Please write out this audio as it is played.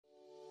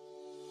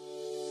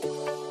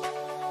Well,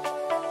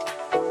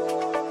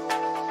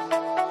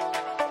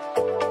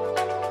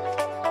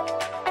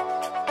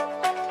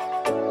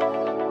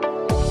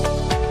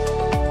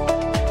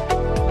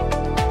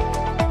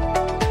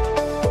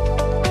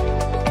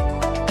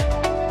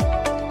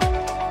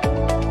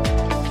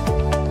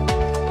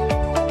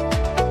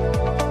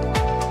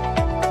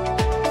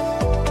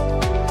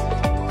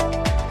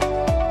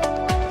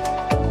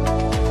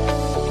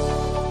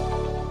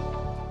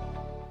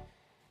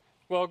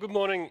 good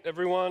morning,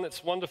 everyone.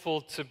 It's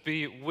wonderful to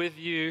be with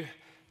you.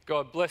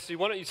 God bless you.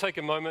 Why don't you take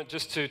a moment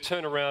just to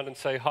turn around and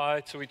say hi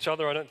to each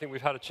other? I don't think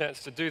we've had a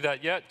chance to do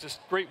that yet. Just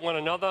greet one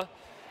another,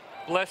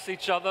 bless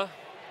each other.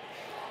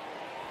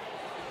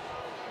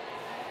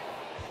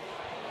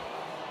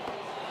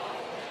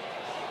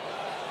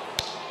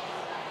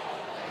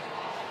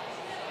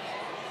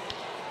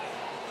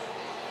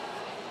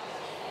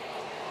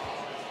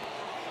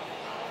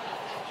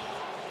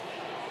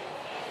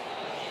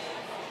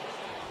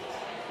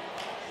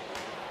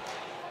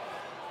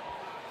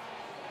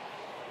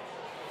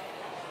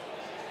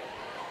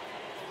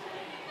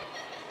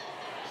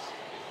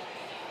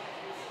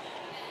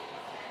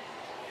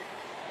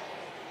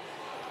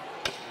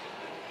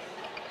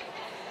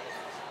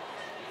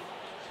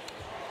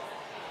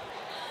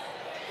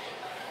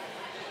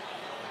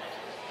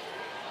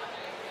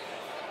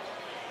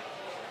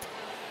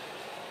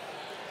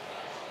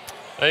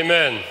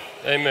 Amen.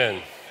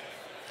 Amen.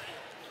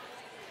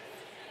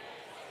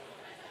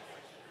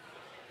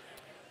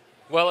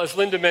 Well, as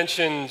Linda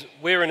mentioned,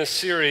 we're in a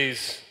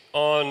series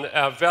on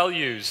our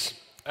values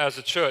as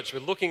a church.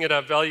 We're looking at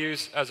our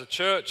values as a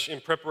church in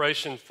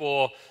preparation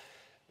for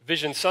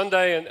Vision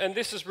Sunday, and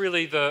this is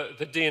really the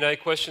DNA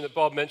question that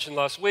Bob mentioned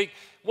last week.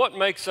 What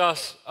makes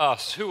us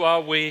us? Who are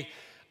we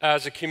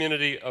as a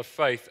community of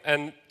faith?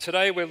 And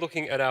today we're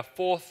looking at our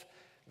fourth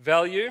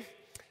value.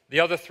 The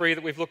other three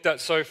that we've looked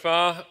at so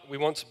far: we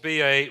want to be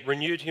a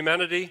renewed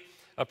humanity,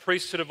 a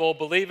priesthood of all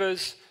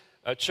believers,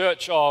 a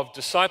church of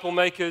disciple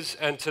makers,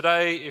 and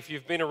today, if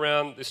you've been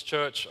around this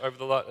church over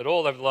the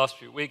last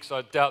few weeks,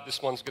 I doubt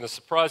this one's going to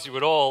surprise you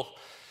at all.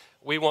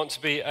 We want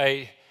to be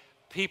a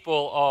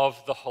people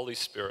of the Holy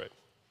Spirit.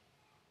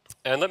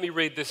 And let me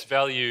read this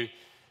value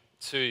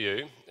to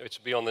you, which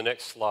will be on the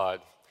next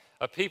slide.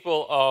 A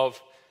people of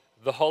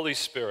the Holy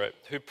Spirit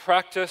who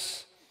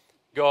practice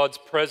God's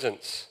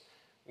presence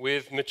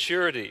with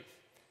maturity,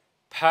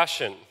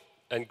 passion,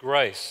 and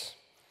grace.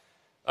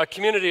 A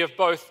community of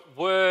both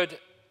word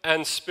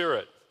and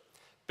spirit,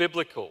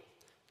 biblical,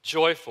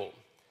 joyful,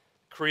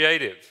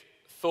 creative,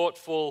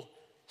 thoughtful,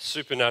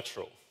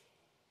 supernatural.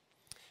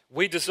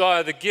 We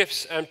desire the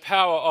gifts and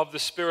power of the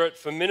Spirit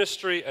for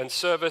ministry and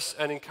service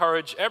and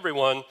encourage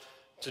everyone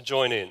to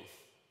join in.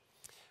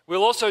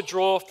 We'll also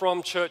draw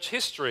from church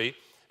history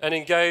and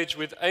engage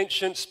with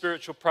ancient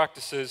spiritual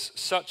practices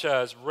such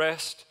as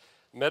rest,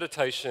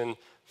 meditation,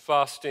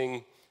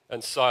 fasting,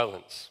 and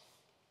silence.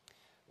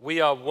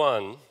 We are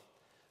one,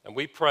 and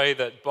we pray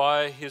that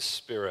by His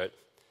Spirit,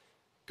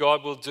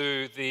 God will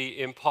do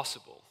the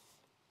impossible.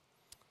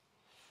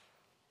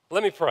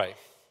 Let me pray.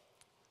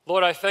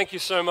 Lord, I thank you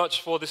so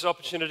much for this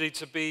opportunity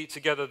to be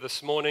together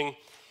this morning,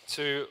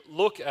 to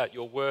look at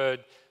your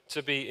word,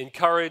 to be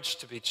encouraged,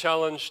 to be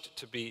challenged,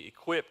 to be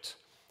equipped,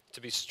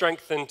 to be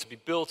strengthened, to be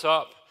built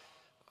up.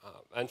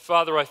 And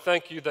Father, I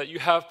thank you that you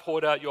have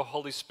poured out your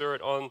Holy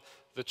Spirit on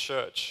the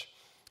church.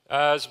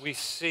 As we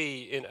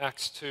see in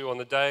Acts 2 on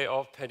the day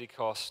of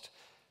Pentecost,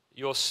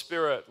 your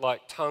Spirit,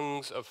 like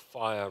tongues of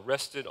fire,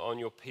 rested on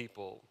your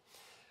people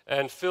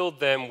and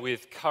filled them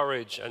with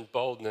courage and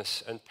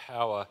boldness and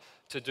power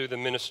to do the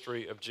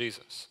ministry of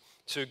Jesus,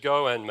 to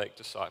go and make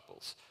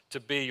disciples, to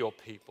be your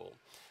people.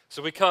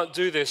 So we can't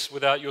do this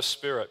without your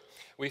Spirit.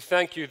 We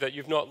thank you that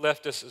you've not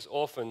left us as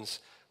orphans,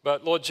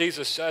 but Lord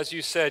Jesus, as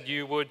you said,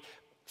 you would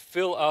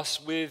fill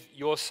us with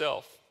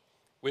yourself,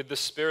 with the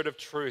Spirit of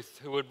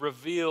truth, who would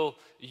reveal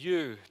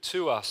you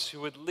to us, who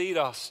would lead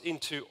us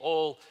into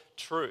all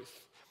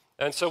truth.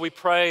 And so we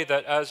pray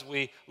that as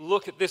we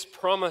look at this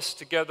promise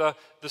together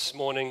this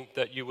morning,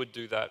 that you would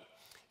do that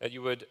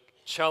you would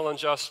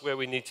challenge us where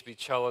we need to be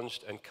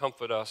challenged and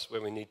comfort us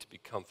where we need to be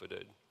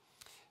comforted.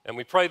 And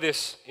we pray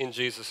this in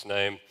Jesus'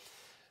 name.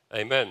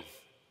 Amen.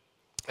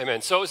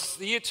 Amen. So it's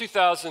the year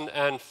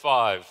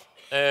 2005,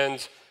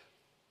 and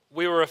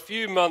we were a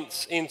few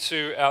months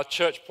into our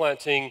church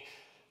planting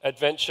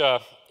adventure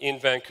in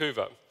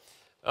Vancouver.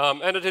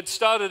 And it had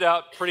started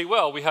out pretty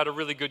well. We had a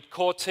really good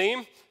core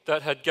team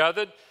that had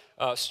gathered.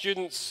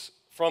 Students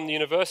from the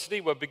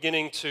university were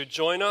beginning to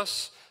join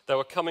us. They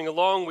were coming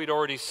along. We're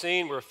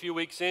a few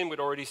weeks in, we'd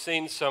already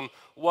seen some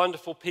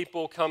wonderful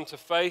people come to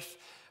faith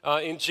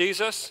in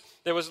Jesus.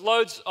 There was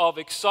loads of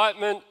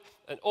excitement,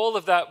 and all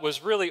of that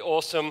was really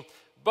awesome.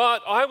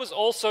 But I was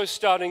also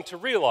starting to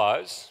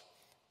realize,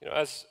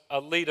 as a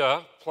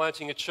leader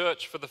planting a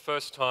church for the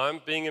first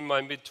time, being in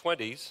my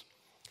mid-20s,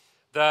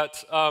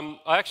 that I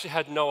actually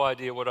had no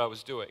idea what I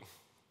was doing.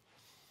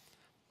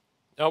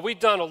 Now, we'd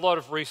done a lot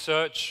of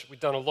research, we'd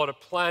done a lot of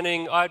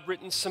planning. I'd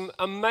written some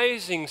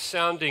amazing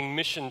sounding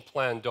mission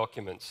plan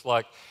documents,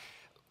 like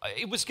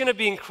it was going to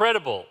be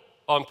incredible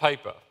on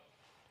paper.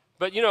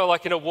 But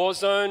like in a war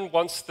zone,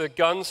 once the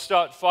guns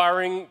start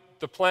firing,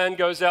 the plan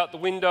goes out the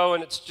window,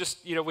 and it's just,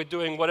 we're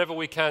doing whatever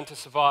we can to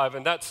survive.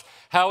 And that's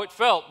how it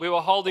felt. We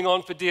were holding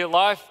on for dear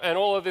life, and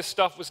all of this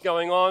stuff was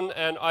going on,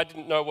 and I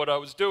didn't know what I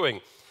was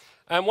doing.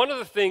 And one of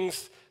the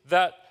things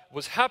that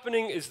was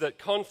happening is that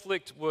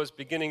conflict was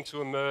beginning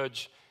to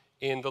emerge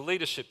in the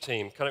leadership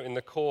team, kind of in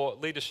the core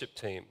leadership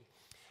team,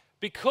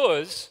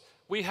 because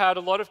we had a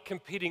lot of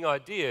competing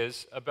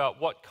ideas about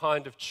what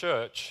kind of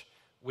church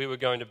we were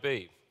going to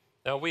be.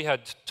 Now, we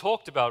had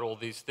talked about all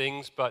these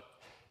things, but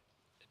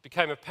it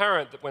became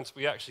apparent that once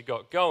we actually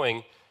got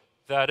going,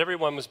 that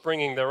everyone was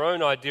bringing their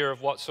own idea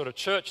of what sort of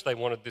church they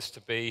wanted this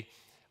to be,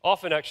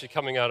 often actually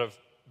coming out of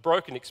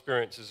broken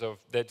experiences of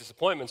their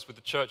disappointments with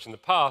the church in the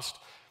past,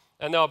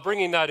 and they were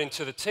bringing that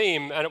into the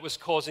team, and it was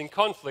causing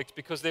conflict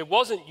because there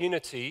wasn't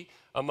unity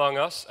among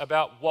us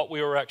about what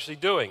we were actually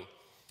doing.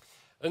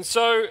 And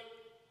so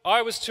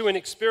I was too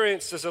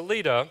inexperienced as a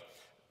leader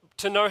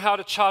to know how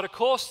to chart a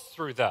course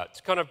through that,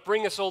 to kind of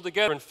bring us all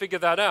together and figure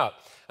that out.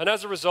 And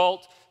as a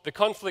result, the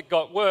conflict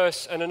got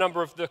worse, and a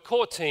number of the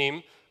core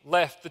team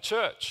left the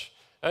church.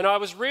 And I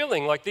was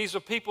reeling, like these were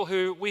people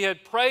who we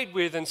had prayed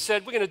with and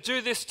said, we're going to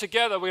do this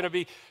together, we're going to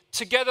be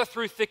together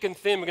through thick and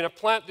thin, we're going to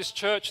plant this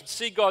church and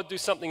see God do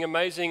something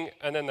amazing,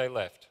 and then they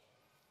left.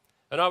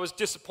 And I was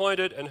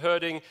disappointed and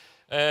hurting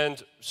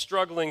and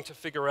struggling to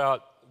figure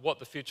out what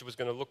the future was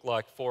going to look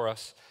like for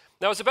us.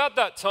 Now, it was about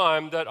that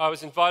time that I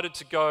was invited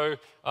to go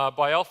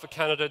by Alpha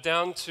Canada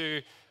down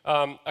to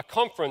a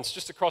conference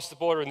just across the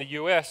border in the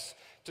US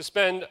to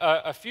spend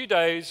a few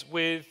days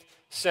with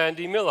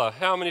Sandy Miller.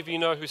 How many of you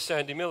know who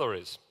Sandy Miller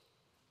is?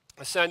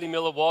 Sandy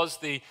Miller was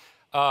the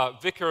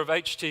vicar of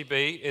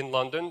HTB in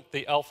London,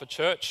 the Alpha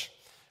Church.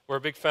 We're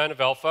a big fan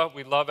of Alpha.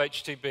 We love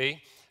HTB.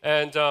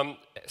 And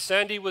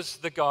Sandy was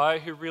the guy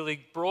who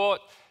really brought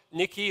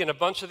Nikki and a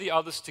bunch of the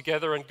others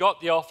together and got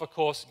the Alpha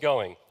course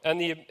going.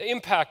 And the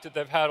impact that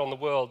they've had on the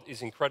world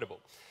is incredible.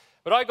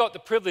 But I got the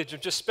privilege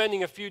of just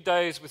spending a few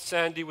days with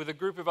Sandy with a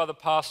group of other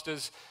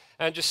pastors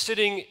and just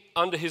sitting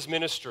under his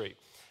ministry.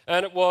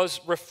 And it was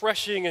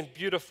refreshing and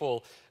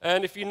beautiful.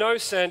 And if you know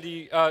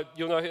Sandy,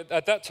 you'll know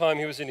at that time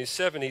he was in his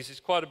 70s. He's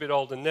quite a bit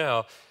older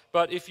now.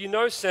 But if you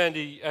know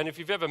Sandy, and if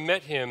you've ever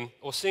met him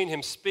or seen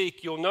him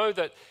speak, you'll know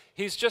that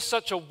he's just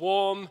such a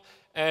warm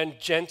and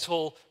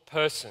gentle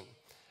person.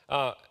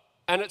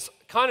 And it's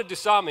kind of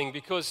disarming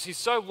because he's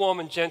so warm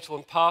and gentle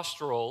and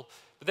pastoral,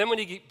 but then when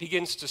he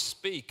begins to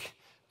speak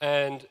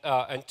and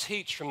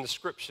teach from the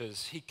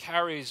scriptures, he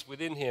carries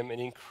within him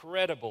an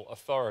incredible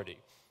authority,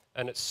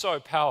 and it's so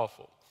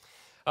powerful.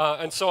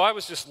 And so I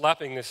was just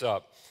lapping this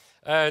up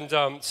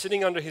and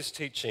sitting under his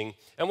teaching.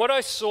 And what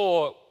I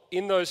saw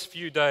in those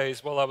few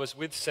days while I was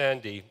with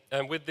Sandy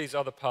and with these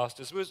other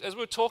pastors was, as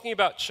we were talking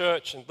about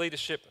church and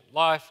leadership and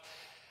life,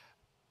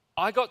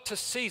 I got to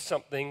see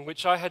something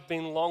which I had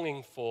been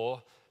longing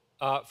for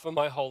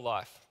my whole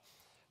life.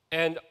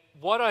 And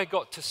what I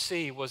got to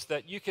see was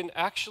that you can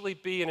actually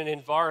be in an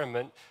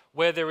environment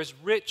where there is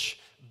rich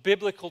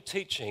biblical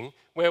teaching,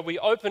 where we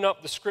open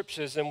up the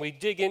scriptures and we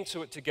dig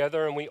into it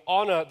together and we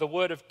honor the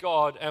word of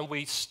God and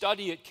we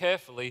study it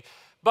carefully.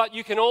 But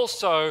you can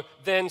also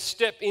then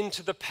step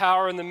into the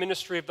power and the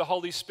ministry of the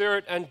Holy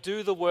Spirit and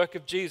do the work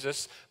of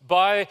Jesus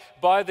by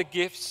the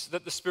gifts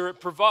that the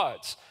Spirit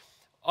provides.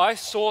 I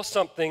saw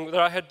something that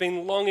I had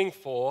been longing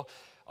for.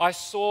 I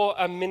saw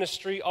a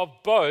ministry of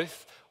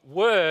both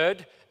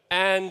word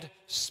and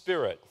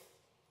spirit.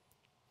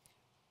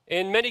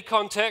 In many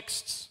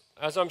contexts,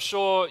 as I'm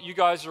sure you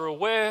guys are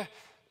aware,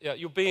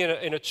 you'll be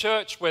in a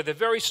church where they're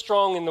very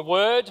strong in the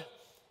word,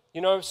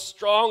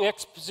 strong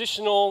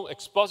expositional,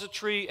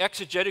 expository,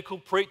 exegetical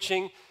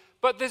preaching,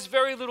 but there's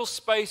very little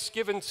space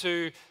given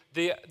to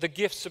the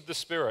gifts of the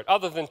Spirit,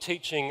 other than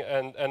teaching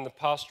and the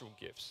pastoral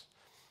gifts.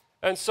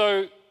 And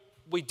so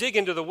we dig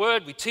into the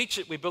word, we teach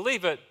it, we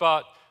believe it,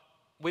 but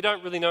we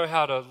don't really know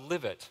how to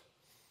live it,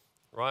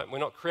 right? We're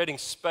not creating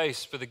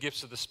space for the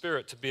gifts of the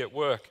Spirit to be at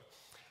work.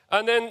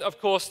 And then, of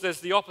course, there's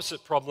the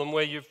opposite problem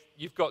where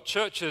you've got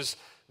churches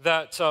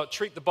that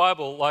treat the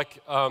Bible like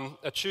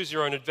a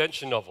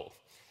choose-your-own-adventure novel.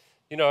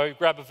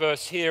 Grab a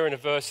verse here and a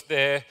verse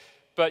there,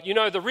 but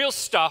the real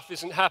stuff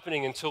isn't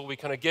happening until we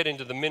kind of get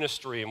into the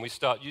ministry and we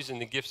start using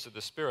the gifts of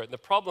the Spirit. And the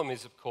problem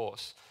is, of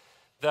course,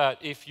 that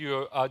if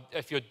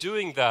you're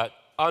doing that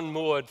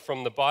unmoored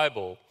from the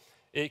Bible,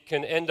 it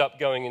can end up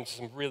going into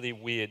some really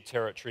weird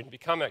territory and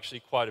become actually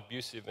quite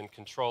abusive and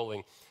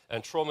controlling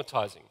and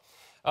traumatizing.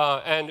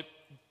 And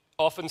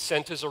often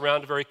centers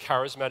around a very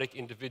charismatic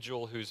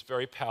individual who's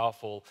very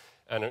powerful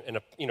and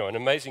an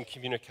amazing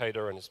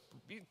communicator and is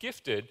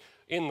gifted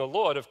in the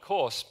Lord, of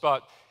course,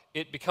 but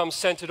it becomes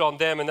centered on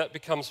them, and that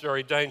becomes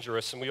very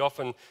dangerous. And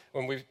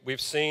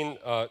we've seen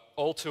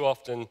all too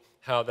often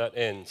how that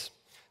ends.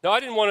 Now, I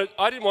didn't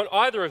want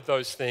either of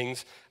those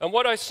things, and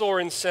what I saw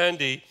in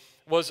Sandy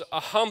was a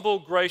humble,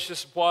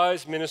 gracious,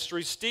 wise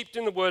ministry steeped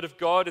in the Word of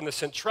God, in the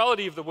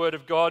centrality of the Word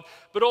of God,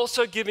 but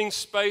also giving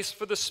space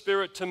for the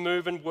Spirit to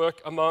move and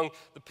work among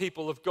the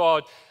people of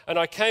God. And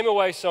I came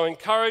away so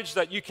encouraged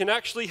that you can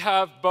actually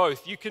have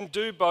both. You can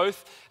do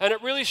both, and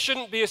it really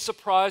shouldn't be a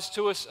surprise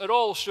to us at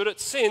all, should it?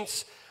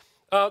 Since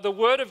the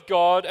Word of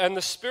God and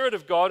the Spirit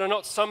of God are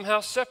not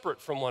somehow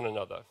separate from one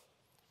another.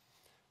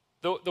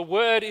 The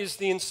Word is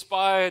the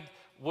inspired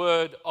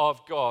Word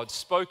of God,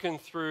 spoken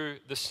through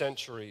the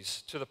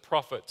centuries to the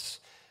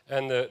prophets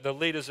and the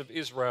leaders of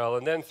Israel,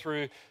 and then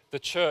through the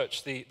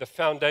church, the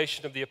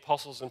foundation of the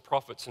apostles and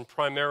prophets, and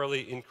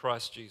primarily in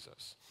Christ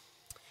Jesus.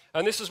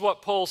 And this is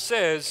what Paul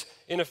says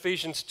in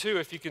Ephesians 2.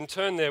 If you can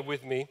turn there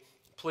with me,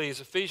 please.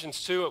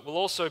 Ephesians 2, it will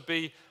also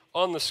be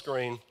on the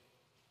screen.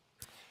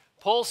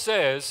 Paul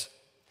says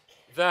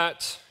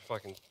that, if I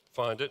can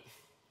find it,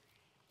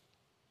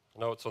 I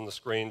know it's on the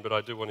screen, but I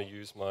do want to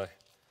use my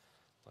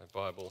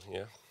Bible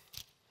here.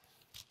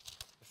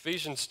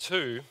 Ephesians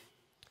 2,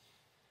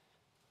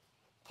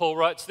 Paul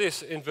writes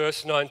this in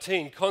verse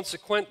 19,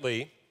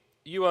 "Consequently,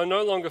 you are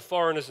no longer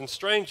foreigners and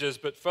strangers,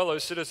 but fellow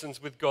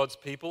citizens with God's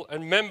people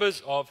and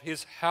members of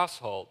his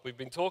household." We've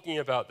been talking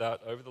about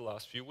that over the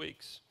last few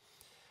weeks.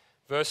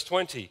 Verse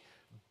 20,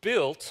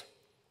 "Built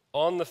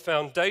on the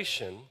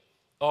foundation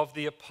of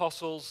the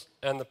apostles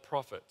and the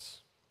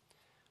prophets,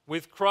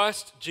 with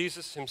Christ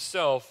Jesus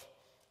himself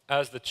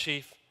as the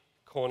chief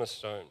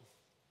cornerstone.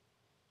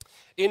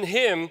 In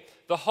him,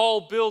 the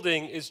whole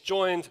building is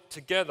joined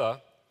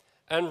together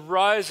and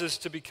rises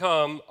to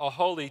become a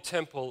holy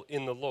temple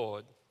in the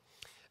Lord.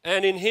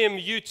 And in him,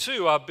 you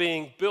too are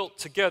being built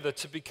together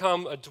to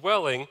become a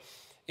dwelling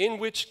in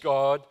which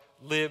God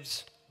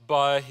lives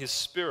by his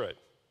Spirit."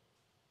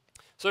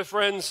 So,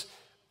 friends,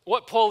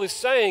 what Paul is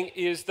saying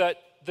is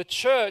that the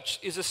church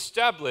is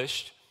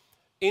established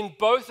in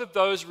both of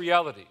those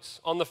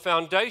realities, on the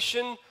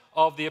foundation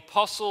of the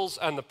apostles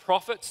and the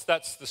prophets.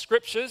 That's the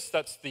scriptures,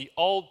 that's the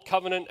old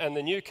covenant and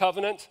the new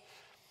covenant,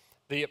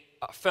 the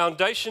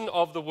foundation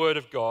of the Word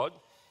of God,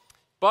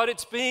 but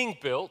it's being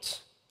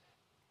built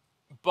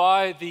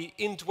by the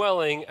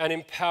indwelling and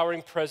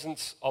empowering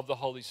presence of the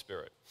Holy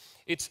Spirit.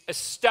 It's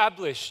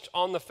established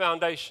on the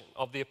foundation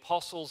of the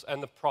apostles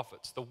and the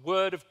prophets, the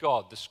Word of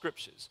God, the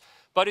scriptures,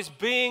 but it's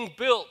being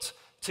built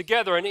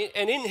together, and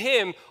in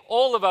him,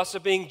 all of us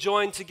are being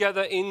joined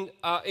together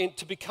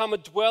to become a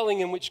dwelling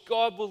in which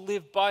God will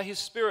live by his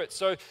Spirit.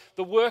 So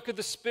the work of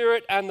the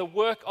Spirit and the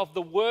work of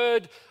the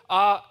Word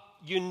are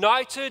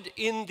united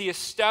in the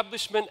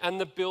establishment and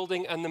the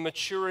building and the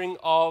maturing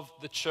of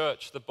the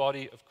church, the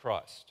body of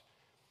Christ.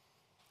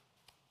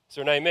 Is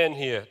there an amen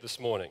here this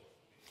morning?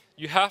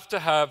 You have to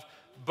have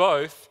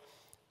both,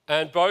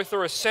 and both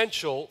are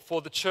essential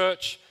for the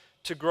church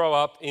to grow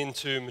up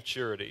into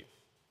maturity.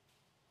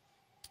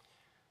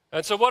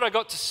 And so what I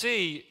got to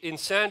see in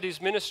Sandy's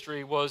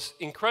ministry was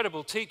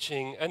incredible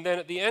teaching, and then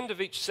at the end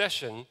of each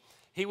session,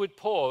 he would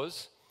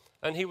pause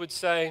and he would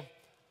say,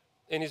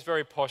 in his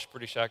very posh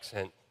British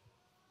accent,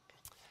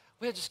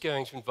 "We're just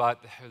going to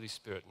invite the Holy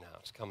Spirit now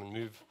to come and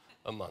move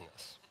among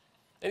us."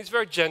 In his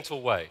very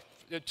gentle way,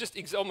 just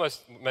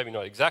almost, maybe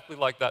not exactly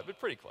like that, but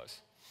pretty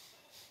close.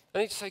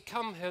 And he'd say,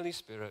 "Come, Holy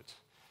Spirit,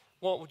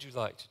 what would you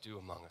like to do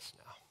among us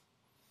now?"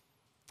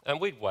 And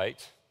we'd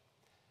wait.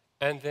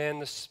 And then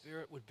the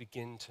Spirit would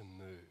begin to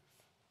move.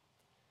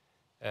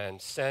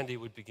 And Sandy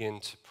would begin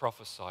to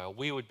prophesy, or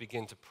we would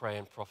begin to pray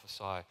and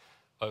prophesy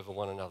over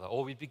one another,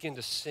 or we'd begin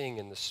to sing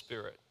in the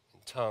Spirit,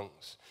 in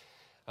tongues.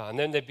 And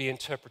then there'd be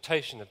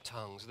interpretation of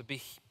tongues. There'd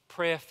be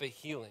prayer for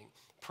healing,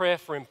 prayer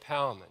for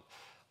empowerment.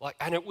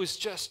 And it was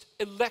just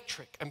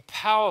electric and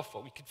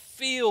powerful. We could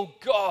feel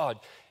God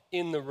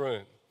in the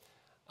room.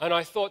 And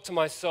I thought to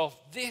myself,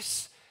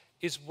 this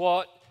is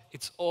what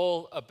it's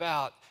all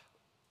about.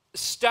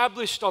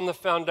 Established on the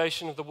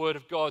foundation of the Word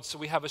of God, so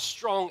we have a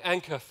strong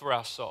anchor for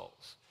our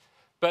souls,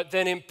 but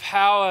then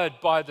empowered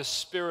by the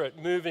Spirit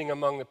moving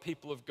among the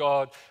people of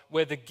God,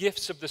 where the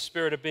gifts of the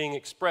Spirit are being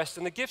expressed.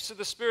 And the gifts of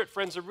the Spirit,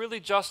 friends, are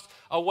really just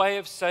a way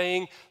of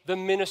saying the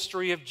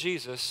ministry of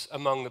Jesus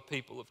among the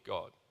people of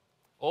God.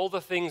 All the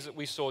things that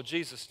we saw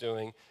Jesus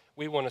doing,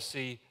 we want to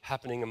see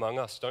happening among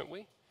us, don't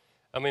we?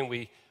 I mean,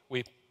 we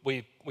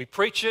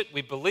preach it,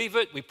 we believe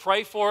it, we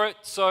pray for it,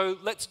 so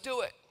let's do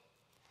it.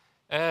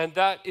 And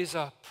that is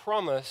a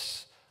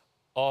promise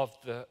of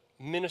the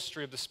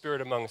ministry of the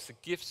Spirit among us, the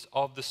gifts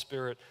of the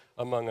Spirit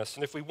among us.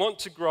 And if we want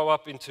to grow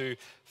up into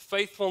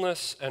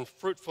faithfulness and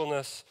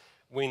fruitfulness,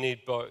 we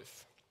need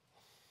both.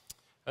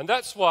 And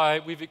that's why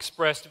we've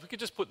expressed, if we could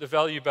just put the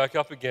value back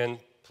up again,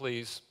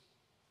 please.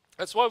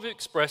 That's why we've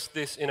expressed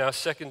this in our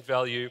second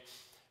value,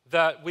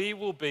 that we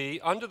will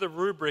be, under the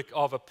rubric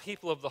of a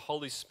people of the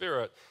Holy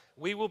Spirit,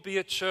 we will be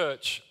a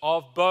church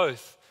of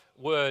both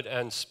Word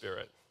and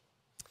Spirit.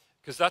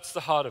 Because that's the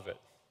heart of it.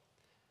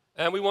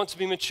 And we want to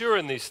be mature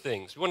in these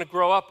things. We want to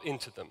grow up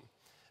into them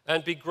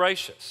and be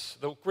gracious.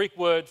 The Greek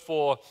word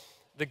for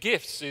the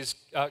gifts is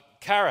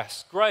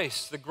charis,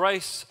 grace, the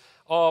grace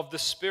of the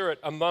Spirit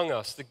among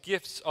us, the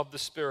gifts of the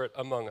Spirit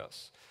among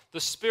us.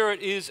 The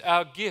Spirit is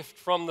our gift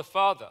from the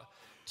Father.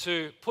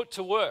 to put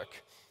to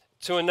work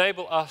to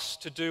enable us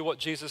to do what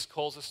Jesus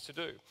calls us to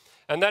do.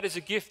 And that is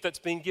a gift that's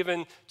been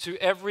given to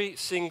every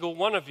single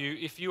one of you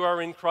if you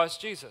are in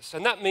Christ Jesus.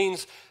 And that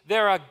means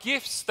there are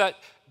gifts that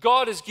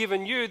God has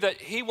given you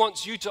that He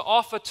wants you to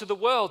offer to the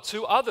world,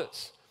 to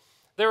others.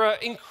 There are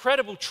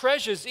incredible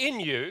treasures in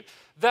you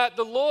that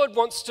the Lord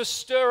wants to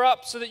stir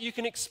up so that you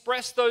can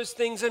express those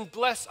things and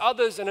bless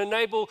others and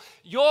enable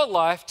your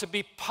life to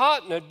be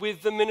partnered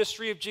with the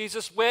ministry of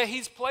Jesus where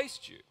He's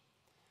placed you.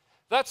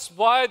 That's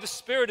why the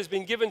Spirit has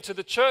been given to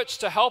the church,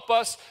 to help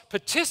us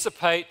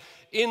participate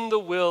in the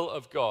will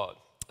of God.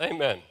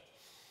 Amen.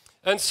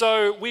 And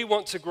so we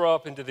want to grow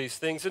up into these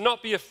things and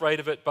not be afraid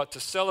of it, but to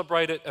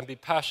celebrate it and be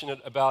passionate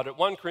about it.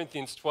 1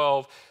 Corinthians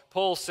 12,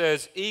 Paul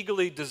says,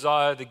 eagerly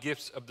desire the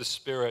gifts of the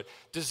Spirit.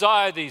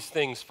 Desire these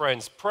things,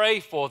 friends. Pray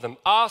for them.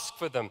 Ask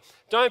for them.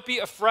 Don't be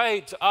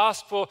afraid to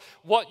ask for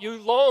what you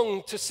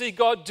long to see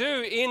God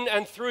do in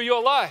and through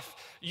your life.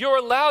 You're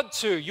allowed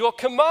to. You're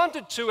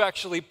commanded to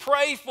actually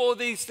pray for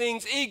these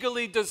things.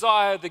 Eagerly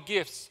desire the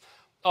gifts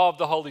of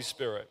the Holy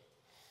Spirit.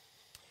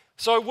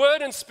 So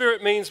word and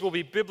spirit means will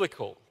be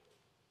biblical.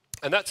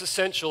 And that's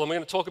essential, and we're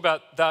going to talk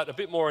about that a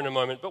bit more in a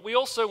moment. But we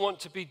also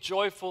want to be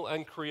joyful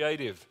and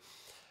creative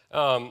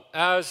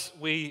as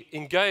we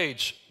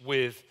engage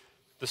with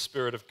the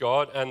Spirit of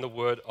God and the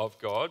Word of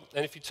God.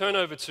 And if you turn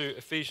over to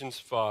Ephesians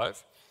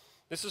 5,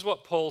 this is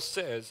what Paul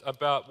says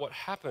about what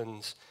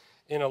happens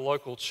in a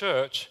local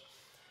church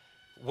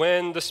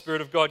when the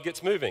Spirit of God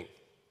gets moving.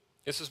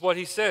 This is what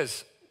he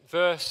says,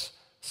 verse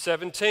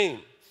 17.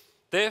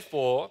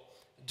 Therefore,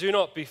 do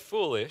not be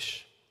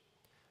foolish,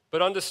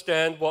 but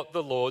understand what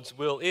the Lord's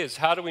will is.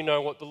 How do we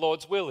know what the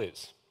Lord's will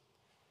is?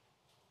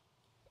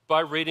 By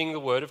reading the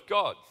Word of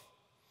God.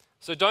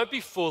 So don't be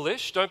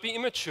foolish, don't be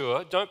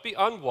immature, don't be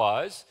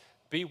unwise,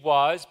 be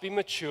wise, be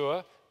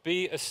mature,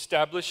 be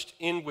established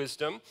in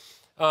wisdom.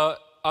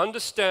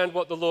 Understand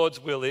what the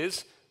Lord's will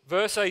is.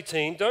 Verse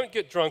 18, don't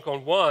get drunk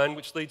on wine,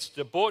 which leads to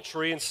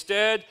debauchery.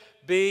 Instead,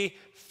 be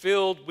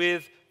filled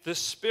with the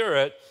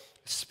Spirit,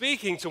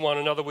 speaking to one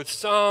another with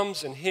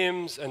psalms and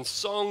hymns and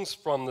songs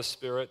from the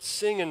Spirit.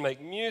 Sing and make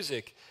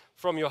music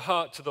from your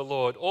heart to the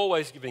Lord,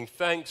 always giving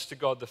thanks to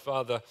God the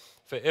Father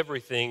for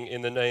everything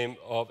in the name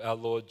of our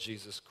Lord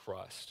Jesus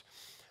Christ.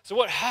 So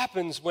what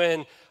happens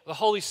when the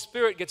Holy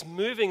Spirit gets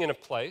moving in a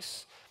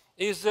place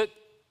is that,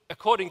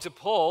 according to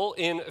Paul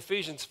in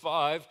Ephesians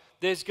 5,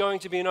 there's going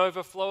to be an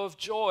overflow of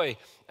joy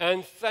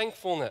and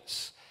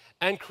thankfulness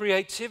and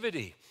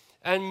creativity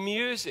and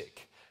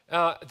music,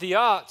 the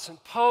arts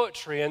and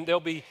poetry, and there'll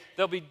be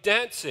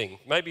dancing.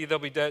 Maybe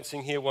there'll be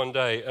dancing here one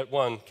day at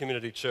one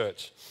community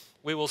church.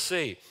 We will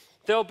see.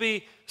 There'll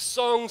be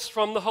songs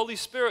from the Holy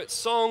Spirit,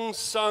 songs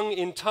sung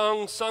in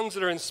tongues, songs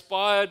that are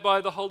inspired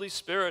by the Holy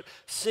Spirit.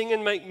 Sing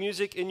and make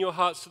music in your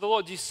hearts to the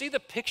Lord. Do you see the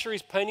picture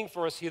he's painting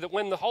for us here? That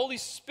when the Holy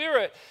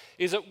Spirit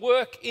is at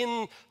work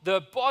in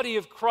the body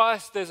of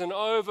Christ, there's an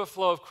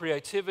overflow of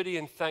creativity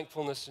and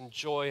thankfulness and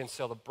joy and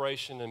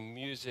celebration and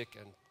music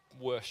and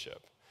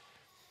worship.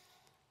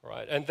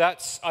 Right? And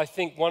that's, I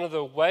think, one of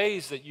the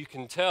ways that you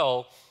can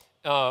tell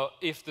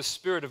if the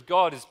Spirit of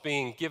God is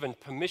being given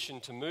permission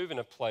to move in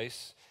a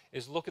place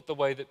is look at the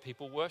way that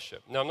people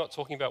worship. Now, I'm not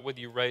talking about whether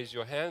you raise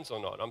your hands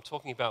or not. I'm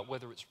talking about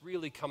whether it's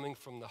really coming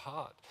from the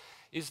heart.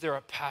 Is there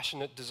a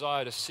passionate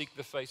desire to seek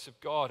the face of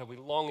God? Are we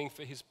longing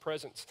for His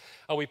presence?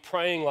 Are we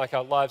praying like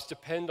our lives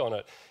depend on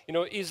it? You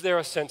know, is there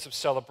a sense of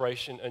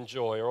celebration and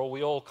joy? Or are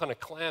we all kind of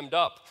clammed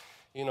up,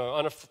 you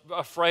know,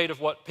 afraid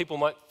of what people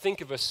might think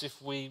of us if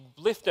we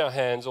lift our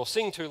hands or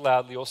sing too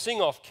loudly or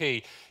sing off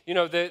key? You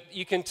know, that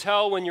you can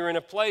tell when you're in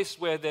a place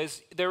where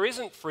there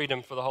isn't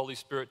freedom for the Holy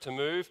Spirit to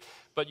move,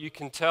 but you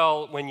can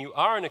tell when you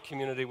are in a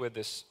community where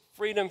there's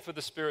freedom for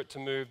the Spirit to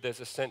move, there's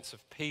a sense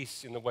of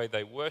peace in the way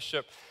they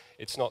worship.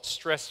 It's not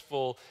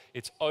stressful,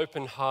 it's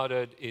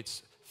open-hearted,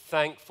 it's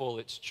thankful,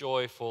 it's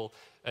joyful,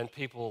 and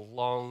people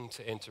long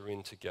to enter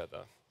in together.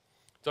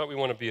 Don't we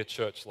want to be a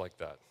church like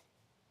that?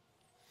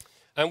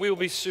 And we will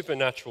be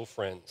supernatural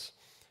friends.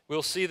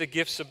 We'll see the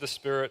gifts of the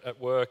Spirit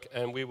at work,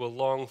 and we will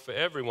long for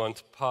everyone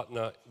to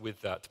partner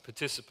with that, to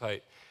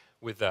participate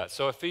with that.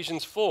 So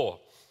Ephesians 4,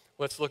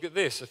 let's look at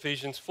this.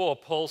 Ephesians 4,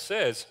 Paul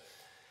says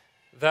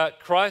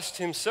that Christ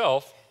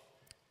himself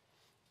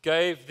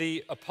gave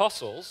the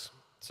apostles,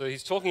 so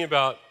he's talking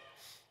about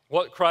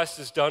what Christ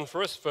has done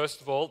for us,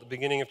 first of all, at the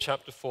beginning of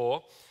chapter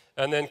 4,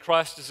 and then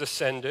Christ has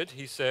ascended,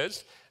 he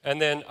says,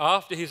 and then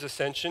after his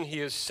ascension, he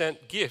has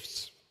sent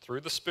gifts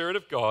through the Spirit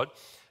of God.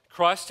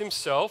 Christ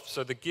himself,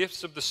 so the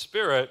gifts of the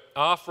Spirit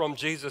are from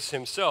Jesus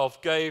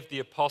himself, gave the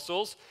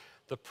apostles,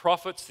 the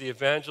prophets, the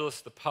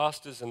evangelists, the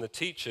pastors, and the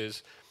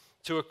teachers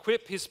to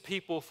equip his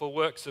people for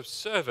works of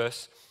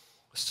service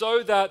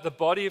so that the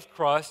body of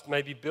Christ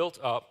may be built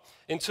up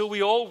until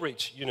we all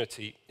reach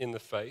unity in the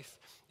faith,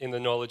 in the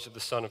knowledge of the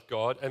Son of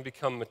God, and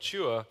become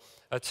mature,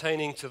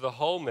 attaining to the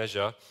whole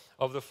measure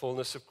of the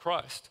fullness of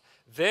Christ.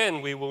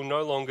 Then we will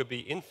no longer be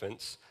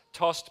infants,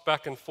 tossed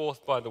back and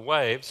forth by the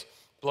waves,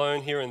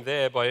 blown here and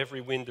there by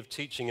every wind of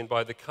teaching and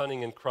by the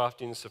cunning and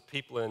craftiness of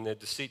people and their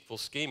deceitful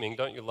scheming.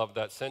 Don't you love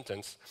that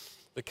sentence?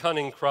 the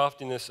cunning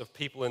craftiness of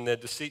people in their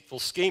deceitful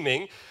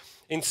scheming.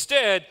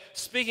 Instead,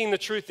 speaking the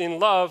truth in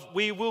love,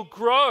 we will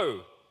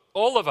grow,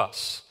 all of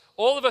us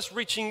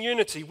reaching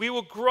unity. We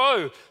will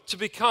grow to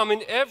become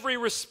in every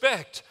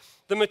respect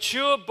the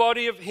mature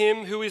body of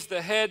Him who is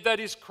the head, that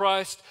is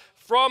Christ.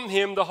 From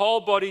Him, the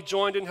whole body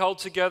joined and held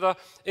together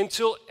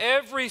until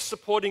every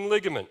supporting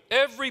ligament,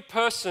 every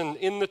person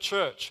in the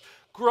church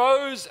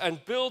grows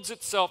and builds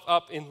itself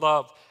up in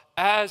love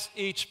as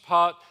each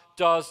part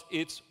does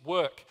its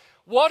work.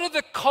 What are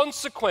the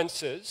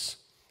consequences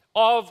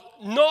of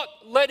not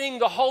letting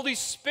the Holy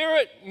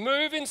Spirit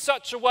move in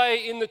such a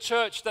way in the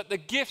church that the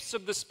gifts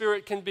of the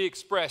Spirit can be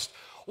expressed?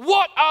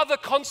 What are the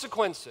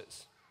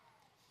consequences?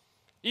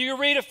 You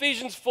read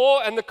Ephesians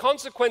 4, and the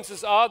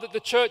consequences are that the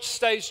church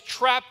stays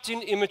trapped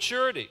in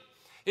immaturity.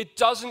 It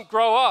doesn't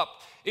grow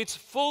up. It's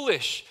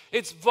foolish.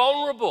 It's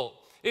vulnerable.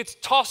 It's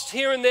tossed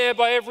here and there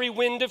by every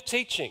wind of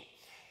teaching.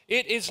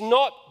 It is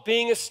not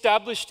being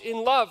established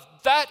in love.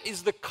 That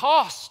is the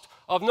cost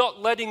of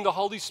not letting the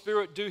Holy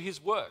Spirit do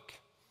His work.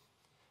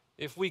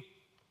 If we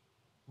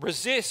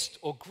resist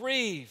or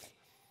grieve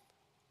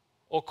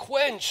or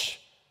quench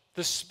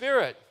the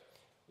Spirit,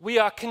 we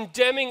are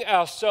condemning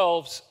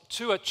ourselves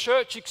to a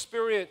church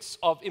experience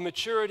of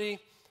immaturity,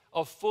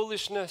 of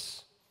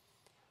foolishness,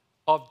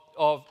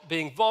 of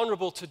being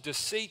vulnerable to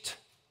deceit,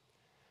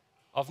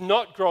 of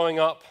not growing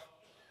up,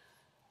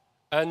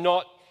 and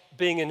not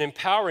being an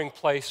empowering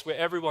place where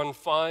everyone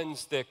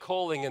finds their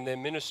calling and their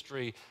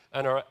ministry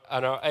and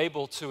are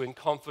able to, in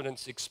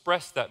confidence,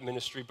 express that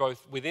ministry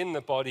both within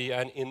the body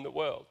and in the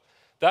world.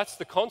 That's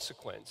the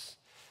consequence.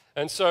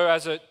 And so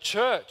as a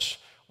church,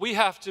 we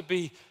have to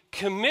be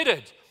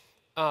committed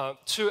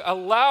to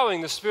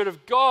allowing the Spirit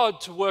of God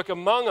to work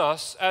among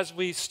us as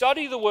we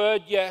study the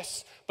Word,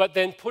 yes, but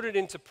then put it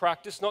into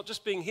practice, not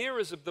just being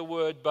hearers of the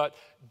Word, but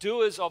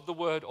doers of the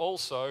Word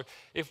also.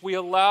 If we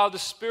allow the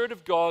Spirit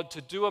of God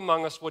to do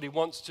among us what He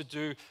wants to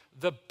do,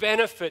 the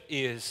benefit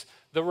is,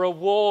 the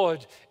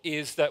reward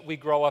is that we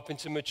grow up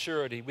into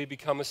maturity. We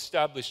become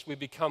established. We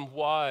become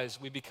wise.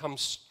 We become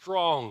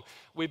strong.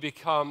 We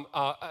become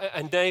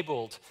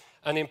enabled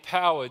and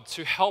empowered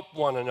to help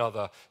one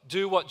another,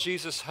 do what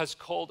Jesus has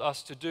called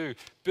us to do,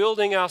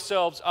 building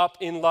ourselves up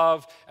in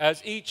love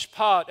as each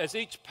part, as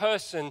each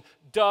person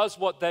does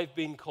what they've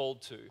been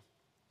called to.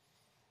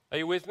 Are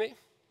you with me?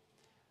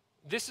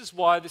 This is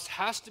why this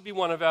has to be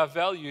one of our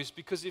values,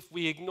 because if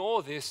we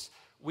ignore this,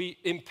 we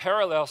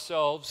imperil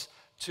ourselves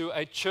to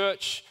a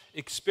church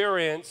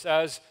experience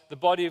as the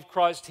body of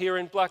Christ here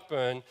in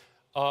Blackburn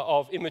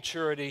of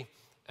immaturity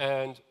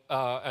and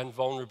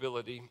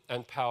vulnerability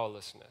and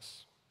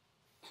powerlessness.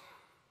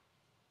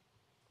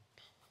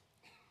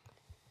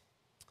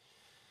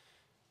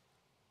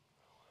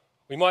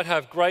 We might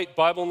have great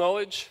Bible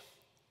knowledge.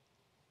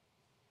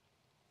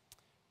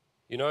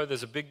 You know,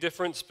 there's a big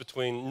difference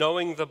between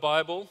knowing the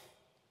Bible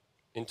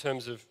in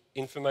terms of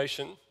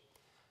information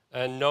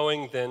and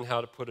knowing then how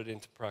to put it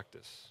into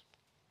practice.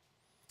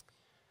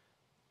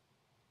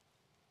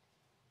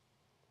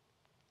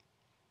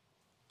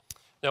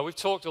 Now, we've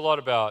talked a lot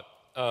about,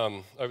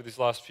 over these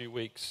last few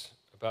weeks,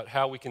 about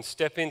how we can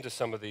step into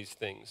some of these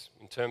things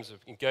in terms of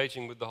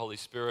engaging with the Holy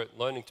Spirit,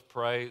 learning to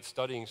pray,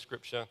 studying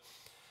Scripture.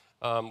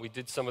 We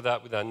did some of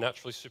that with our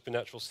Naturally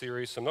Supernatural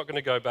series, so I'm not going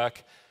to go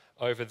back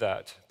over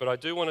that. But I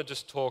do want to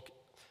just talk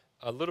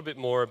a little bit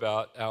more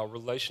about our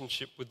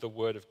relationship with the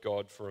Word of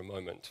God for a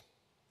moment.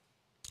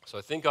 So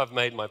I think I've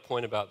made my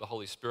point about the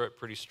Holy Spirit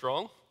pretty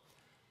strong.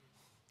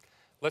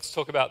 Let's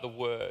talk about the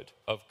Word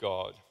of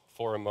God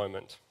for a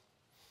moment.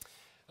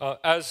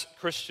 As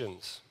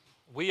Christians,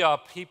 we are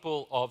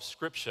people of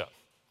Scripture.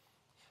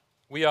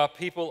 We are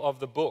people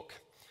of the book.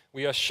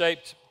 We are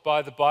shaped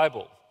by the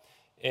Bible.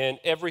 And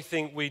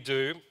everything we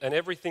do and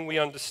everything we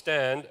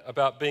understand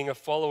about being a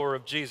follower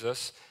of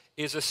Jesus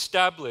is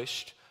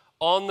established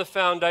on the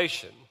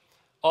foundation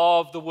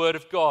of the Word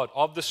of God,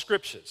 of the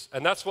Scriptures.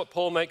 And that's what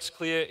Paul makes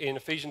clear in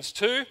Ephesians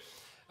 2,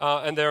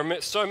 and there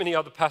are so many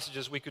other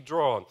passages we could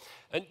draw on.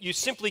 And you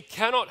simply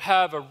cannot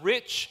have a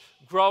rich,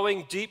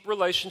 growing, deep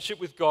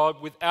relationship with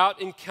God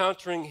without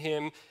encountering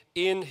Him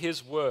in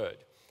His Word.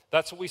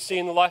 That's what we see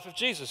in the life of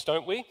Jesus,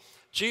 don't we?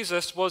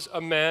 Jesus was a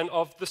man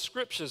of the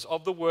Scriptures,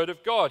 of the Word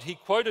of God. He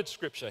quoted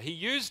Scripture. He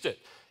used it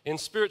in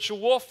spiritual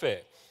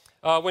warfare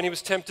when he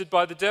was tempted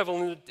by the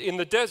devil in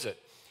the desert.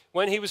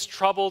 When he was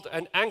troubled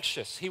and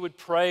anxious, he would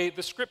pray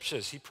the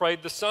Scriptures. He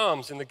prayed the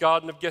Psalms in the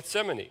Garden of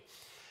Gethsemane.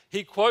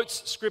 He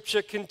quotes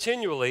Scripture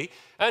continually,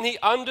 and he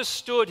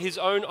understood his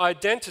own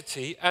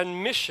identity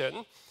and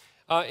mission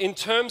in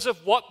terms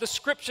of what the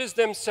Scriptures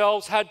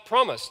themselves had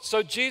promised.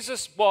 So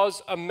Jesus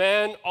was a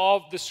man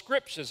of the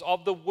Scriptures,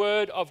 of the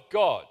Word of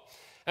God.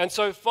 And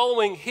so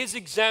following his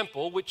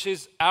example, which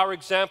is our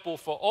example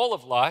for all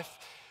of life,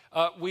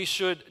 we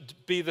should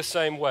be the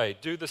same way,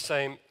 do the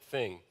same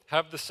thing,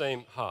 have the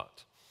same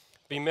heart.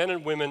 Be men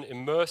and women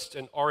immersed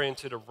and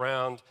oriented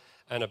around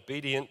and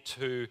obedient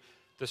to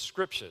the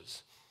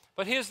Scriptures.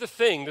 But here's the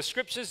thing, the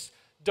Scriptures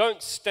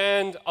don't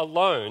stand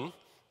alone.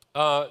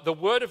 The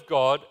Word of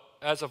God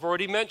as I've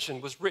already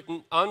mentioned, was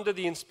written under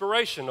the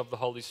inspiration of the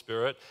Holy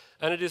Spirit,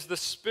 and it is the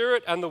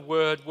Spirit and the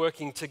Word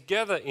working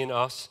together in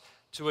us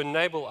to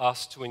enable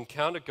us to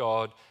encounter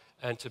God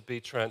and to be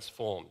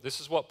transformed.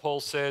 This is what Paul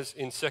says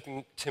in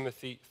 2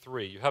 Timothy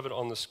 3. You have it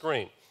on the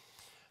screen.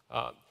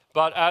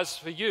 But as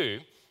for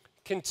you,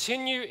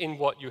 continue in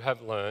what you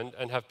have learned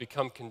and have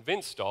become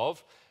convinced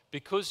of,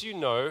 because you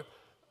know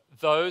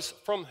those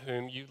from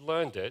whom you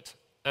learned it,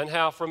 and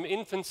how from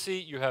infancy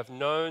you have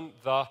known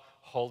the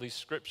Holy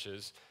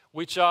Scriptures,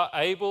 which are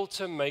able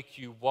to make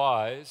you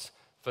wise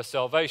for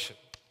salvation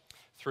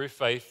through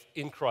faith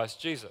in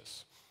Christ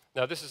Jesus.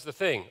 Now, this is the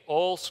thing.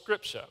 All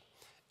Scripture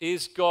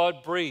is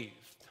God-breathed.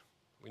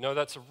 We know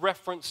that's a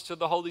reference to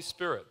the Holy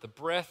Spirit, the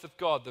breath of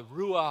God, the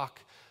ruach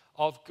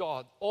of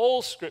God.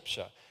 All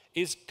Scripture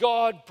is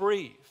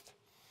God-breathed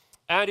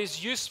and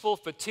is useful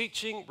for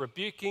teaching,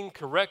 rebuking,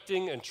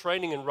 correcting, and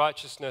training in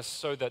righteousness,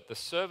 so that the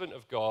servant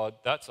of God,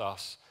 that's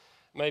us,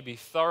 may be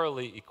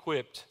thoroughly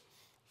equipped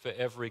for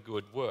every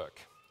good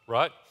work,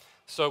 right?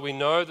 So we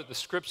know that the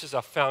Scriptures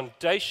are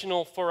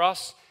foundational for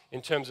us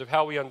in terms of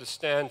how we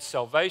understand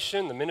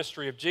salvation, the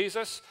ministry of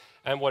Jesus,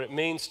 and what it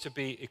means to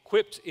be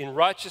equipped in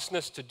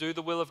righteousness to do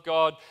the will of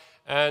God,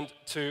 and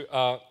to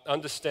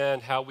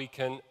understand how we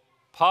can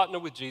partner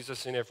with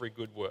Jesus in every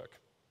good work.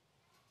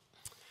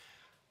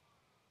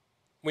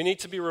 We need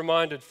to be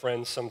reminded,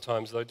 friends,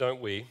 sometimes though,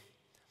 don't we,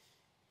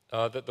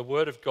 that the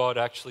Word of God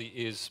actually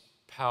is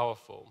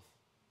powerful.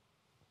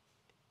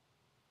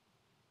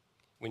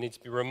 We need to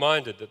be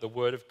reminded that the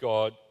Word of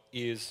God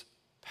is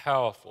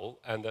powerful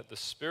and that the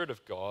Spirit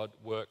of God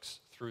works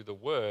through the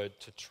Word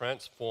to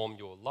transform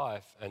your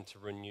life and to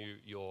renew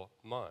your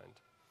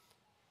mind.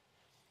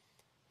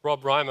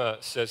 Rob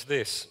Reimer says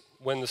this: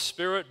 when the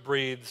Spirit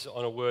breathes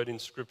on a word in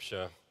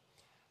Scripture,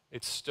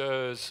 it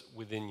stirs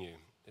within you.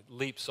 It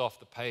leaps off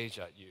the page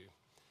at you.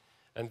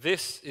 And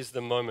this is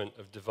the moment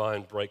of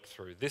divine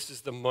breakthrough. This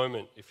is the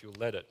moment, if you'll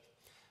let it,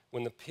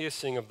 when the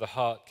piercing of the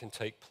heart can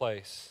take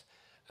place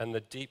and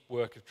the deep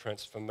work of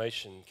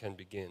transformation can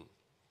begin.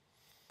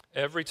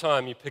 Every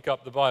time you pick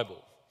up the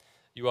Bible,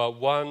 you are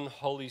one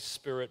Holy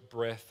Spirit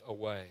breath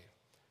away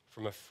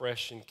from a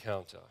fresh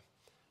encounter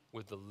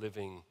with the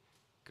living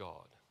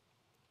God.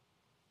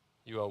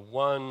 You are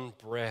one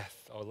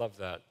breath, I love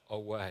that,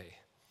 away.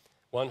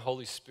 One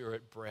Holy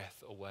Spirit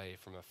breath away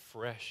from a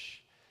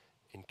fresh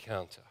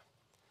encounter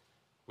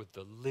with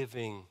the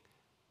living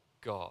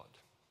God.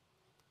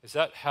 Is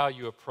that how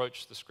you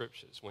approach the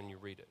Scriptures when you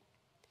read it?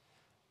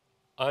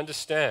 I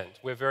understand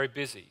we're very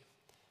busy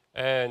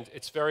and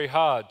it's very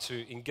hard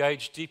to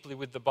engage deeply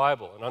with the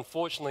Bible. And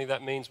unfortunately,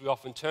 that means we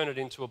often turn it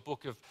into a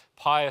book of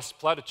pious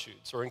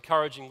platitudes or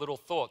encouraging little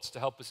thoughts to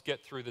help us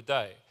get through the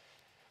day.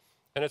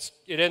 And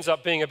it ends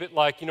up being a bit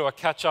like, a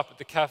catch-up at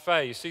the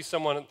cafe. You see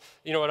someone,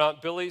 at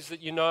Aunt Billy's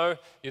that you're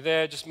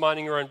there just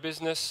minding your own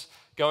business,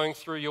 going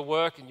through your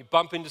work, and you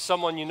bump into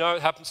someone you know.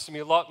 It happens to me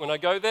a lot when I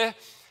go there.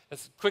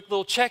 It's quick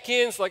little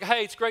check-ins, like,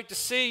 hey, it's great to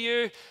see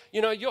you.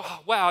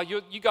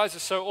 You guys are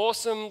so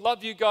awesome.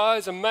 Love you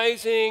guys,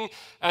 amazing.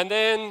 And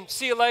then,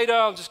 see you later.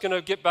 I'm just going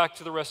to get back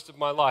to the rest of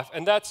my life.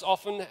 And that's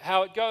often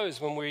how it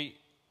goes when we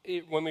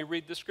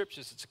read the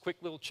Scriptures. It's a quick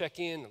little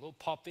check-in, a little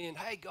pop-in.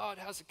 Hey, God,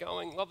 how's it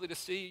going? Lovely to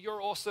see you.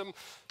 You're awesome.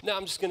 Now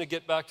I'm just going to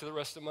get back to the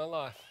rest of my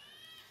life.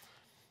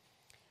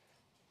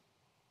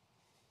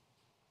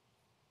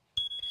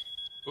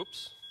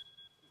 Oops.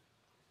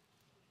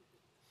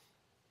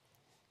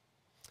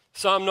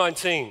 Psalm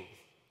 19.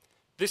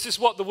 This is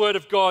what the Word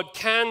of God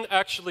can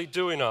actually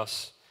do in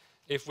us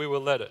if we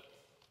will let it.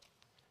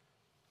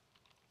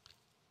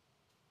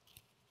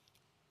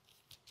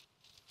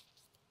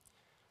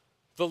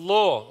 The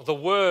law, the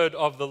word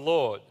of the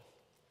Lord,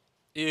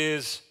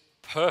 is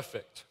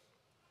perfect,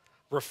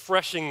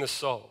 refreshing the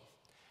soul.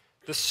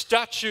 The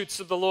statutes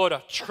of the Lord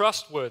are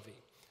trustworthy,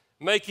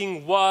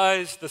 making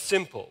wise the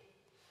simple.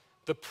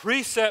 The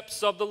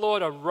precepts of the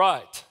Lord are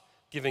right,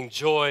 giving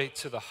joy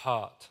to the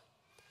heart.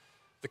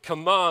 The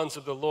commands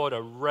of the Lord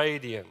are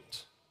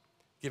radiant,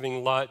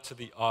 giving light to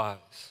the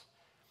eyes.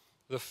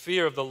 The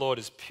fear of the Lord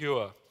is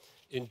pure,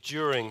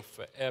 enduring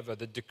forever.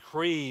 The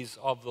decrees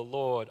of the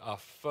Lord are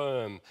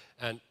firm,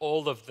 and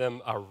all of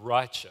them are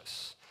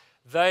righteous.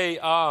 They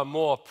are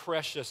more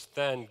precious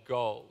than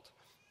gold,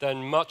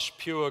 than much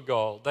pure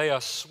gold. They are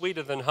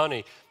sweeter than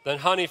honey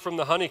from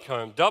the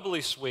honeycomb,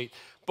 doubly sweet.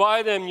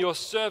 By them your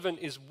servant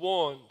is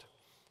warned.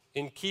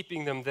 In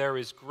keeping them there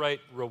is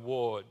great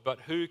reward.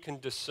 But who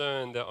can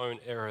discern their own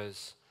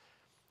errors?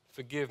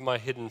 Forgive my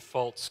hidden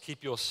faults.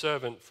 Keep your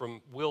servant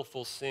from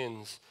willful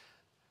sins.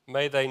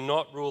 May they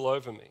not rule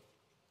over me,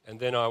 and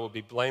then I will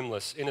be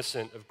blameless,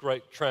 innocent of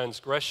great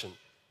transgression.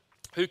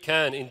 Who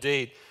can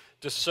indeed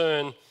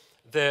discern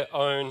their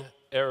own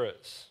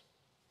errors?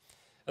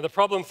 And the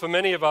problem for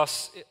many of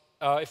us,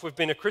 if we've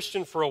been a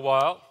Christian for a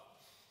while,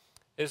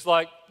 is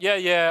like,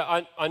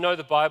 I know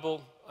the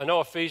Bible, I know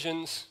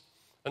Ephesians,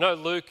 I know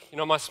Luke,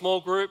 my small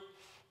group,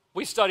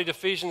 we studied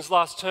Ephesians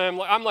last term.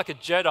 I'm like a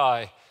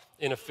Jedi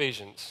in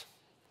Ephesians.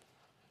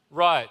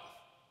 Right,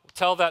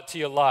 tell that to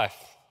your life.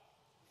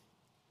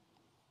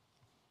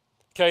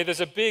 Okay,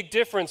 there's a big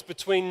difference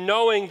between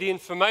knowing the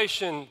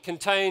information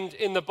contained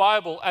in the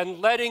Bible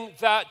and letting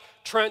that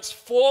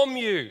transform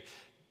you.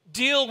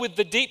 Deal with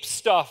the deep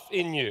stuff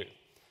in you,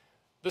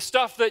 the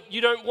stuff that you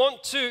don't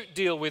want to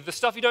deal with, the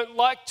stuff you don't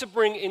like to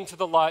bring into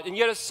the light. And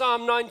yet, as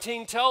Psalm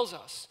 19 tells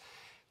us,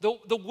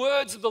 the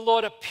words of the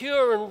Lord are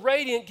pure and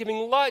radiant,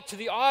 giving light to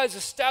the eyes,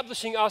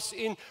 establishing us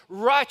in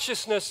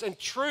righteousness and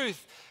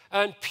truth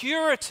and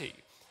purity,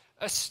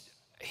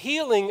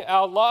 healing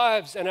our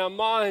lives and our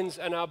minds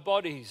and our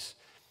bodies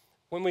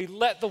when we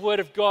let the Word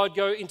of God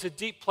go into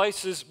deep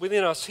places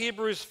within us.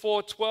 Hebrews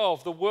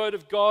 4:12, the Word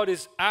of God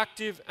is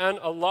active and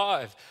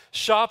alive,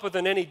 sharper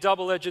than any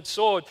double-edged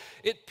sword.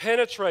 It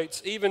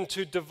penetrates even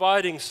to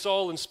dividing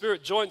soul and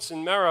spirit, joints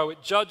and marrow.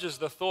 It judges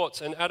the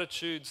thoughts and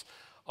attitudes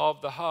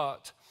of the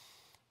heart.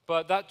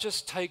 But that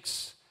just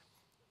takes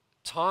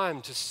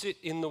time to sit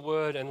in the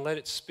Word and let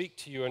it speak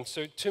to you. And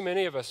so too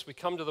many of us, we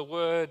come to the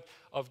Word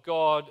of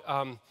God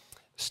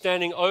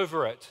standing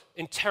over it,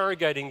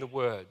 interrogating the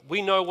Word.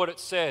 We know what it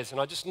says, and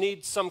I just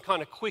need some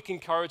kind of quick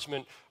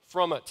encouragement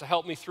from it to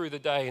help me through the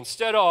day.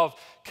 Instead of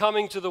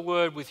coming to the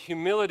Word with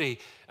humility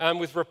and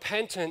with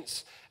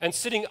repentance and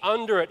sitting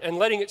under it and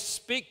letting it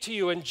speak to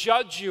you and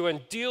judge you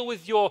and deal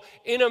with your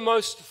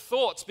innermost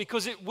thoughts,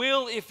 because it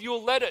will if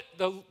you'll let it.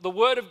 The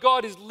Word of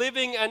God is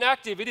living and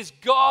active. It is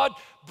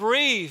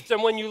God-breathed.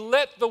 And when you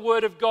let the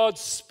Word of God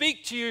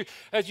speak to you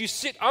as you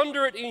sit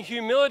under it in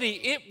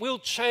humility, it will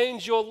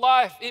change your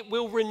life. It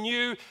will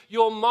renew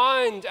your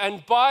mind.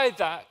 And by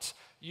that,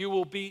 you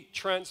will be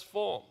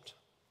transformed.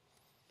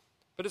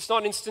 But it's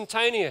not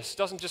instantaneous. It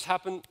doesn't just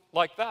happen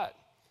like that.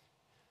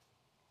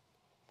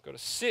 We've got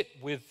to sit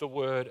with the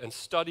Word and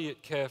study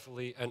it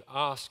carefully and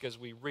ask as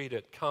we read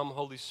it, "Come,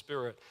 Holy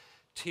Spirit,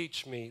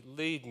 teach me,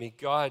 lead me,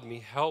 guide me,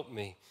 help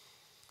me."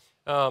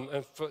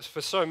 And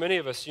for so many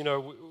of us, you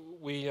know,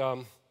 we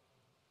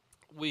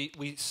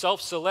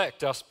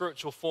self-select our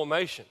spiritual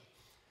formation.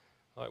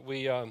 Like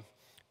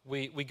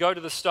we go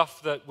to the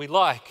stuff that we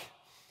like,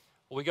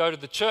 or we go to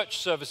the church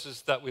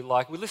services that we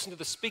like. We listen to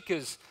the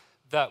speakers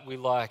that we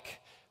like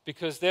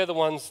because they're the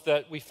ones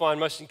that we find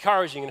most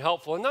encouraging and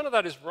helpful. And none of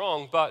that is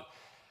wrong, but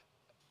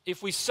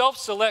if we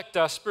self-select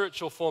our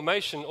spiritual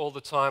formation all the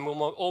time,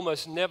 we'll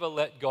almost never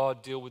let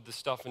God deal with the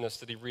stuff in us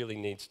that He really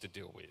needs to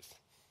deal with.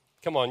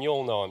 Come on, you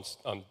all know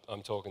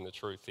I'm talking the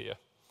truth here.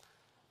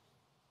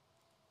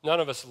 None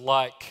of us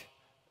like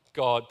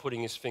God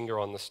putting His finger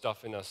on the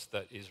stuff in us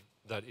that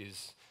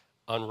is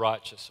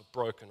unrighteous or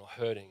broken or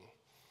hurting.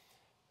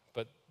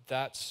 But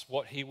that's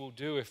what He will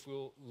do if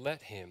we'll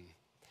let Him.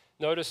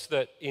 Notice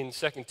that in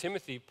 2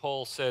 Timothy,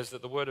 Paul says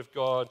that the Word of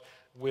God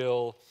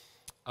will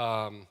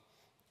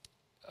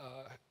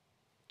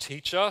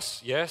teach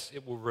us, yes,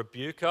 it will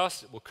rebuke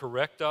us, it will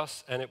correct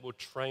us, and it will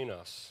train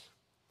us.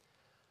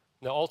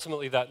 Now,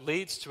 ultimately, that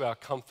leads to our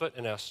comfort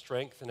and our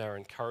strength and our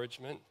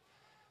encouragement,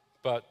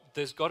 but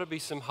there's got to be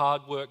some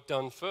hard work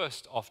done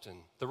first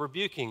often. The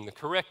rebuking, the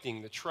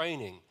correcting, the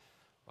training,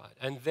 right?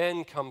 And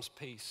then comes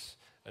peace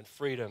and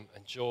freedom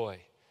and joy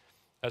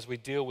as we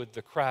deal with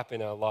the crap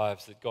in our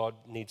lives that God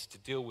needs to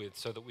deal with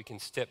so that we can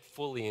step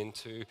fully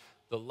into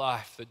the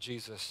life that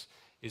Jesus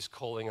is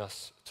calling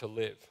us to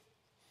live.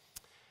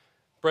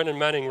 Brennan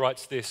Manning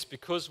writes this: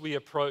 because we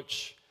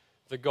approach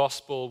the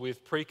gospel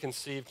with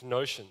preconceived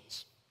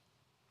notions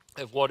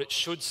of what it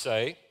should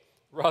say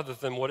rather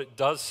than what it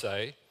does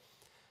say,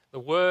 the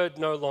word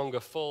no longer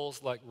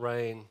falls like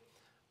rain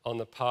on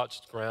the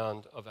parched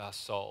ground of our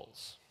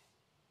souls.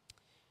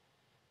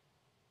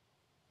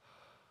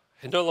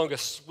 It no longer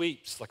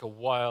sweeps like a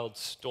wild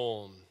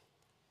storm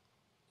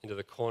into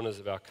the corners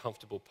of our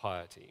comfortable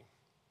piety.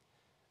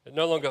 It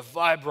no longer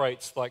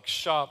vibrates like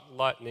sharp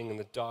lightning in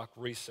the dark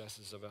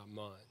recesses of our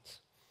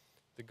minds.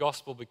 The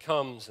gospel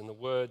becomes, in the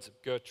words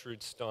of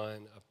Gertrude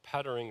Stein, a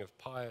pattering of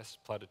pious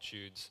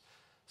platitudes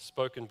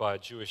spoken by a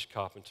Jewish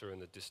carpenter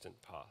in the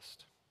distant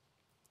past.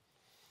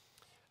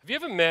 Have you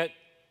ever met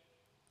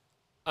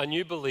a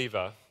new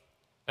believer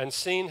and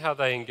seen how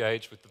they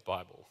engage with the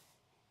Bible?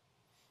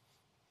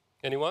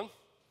 Anyone?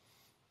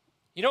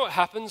 You know what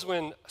happens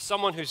when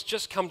someone who's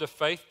just come to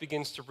faith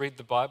begins to read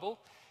the Bible?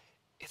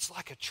 It's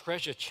like a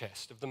treasure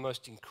chest of the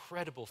most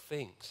incredible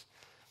things.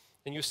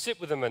 And you sit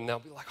with them and they'll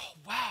be like, "Oh,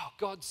 wow,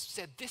 God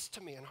said this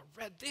to me and I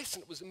read this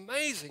and it was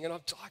amazing." And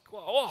I'm like,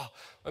 "Oh,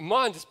 my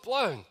mind is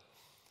blown."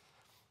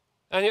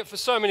 And yet for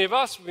so many of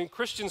us, we've been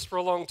Christians for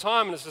a long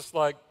time and it's just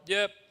like,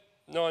 "Yep,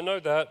 no, I know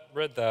that,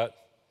 read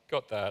that,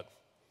 got that."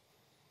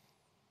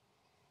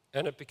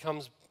 And it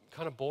becomes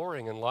kind of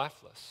boring and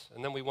lifeless.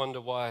 And then we wonder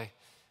why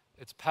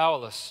it's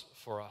powerless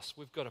for us.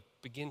 We've got to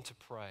begin to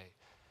pray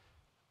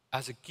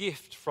as a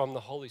gift from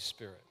the Holy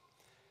Spirit,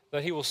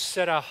 that He will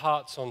set our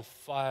hearts on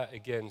fire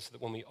again so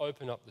that when we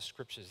open up the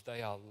Scriptures,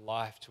 they are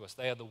life to us.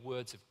 They are the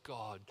words of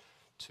God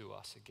to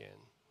us again.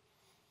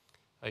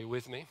 Are you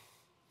with me?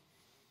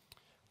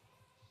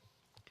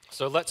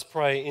 So let's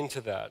pray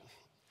into that.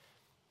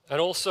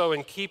 And also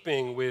in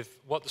keeping with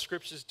what the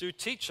Scriptures do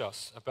teach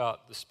us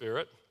about the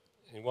Spirit,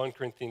 in 1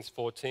 Corinthians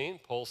 14,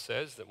 Paul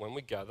says that when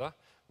we gather,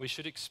 we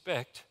should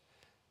expect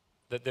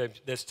that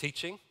there's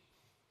teaching,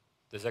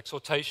 There's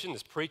exhortation,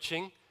 there's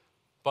preaching,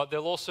 but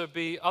there'll also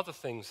be other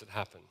things that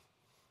happen.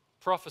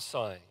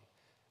 Prophesying,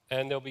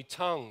 and there'll be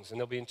tongues, and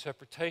there'll be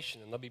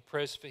interpretation, and there'll be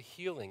prayers for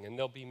healing, and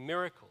there'll be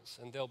miracles,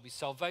 and there'll be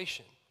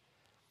salvation.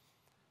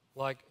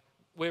 Like,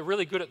 we're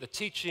really good at the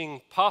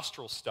teaching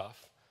pastoral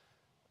stuff,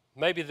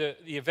 maybe the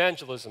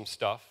evangelism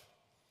stuff.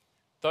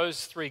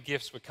 Those three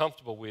gifts we're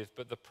comfortable with,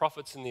 but the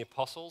prophets and the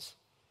apostles,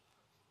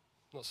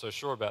 not so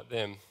sure about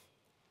them.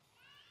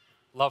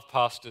 Love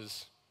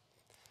pastors,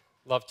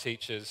 love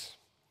teachers,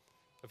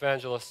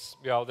 evangelists,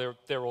 yeah,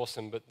 they're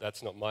awesome, but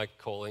that's not my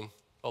calling.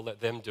 I'll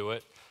let them do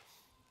it.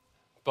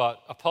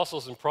 But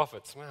apostles and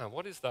prophets, man,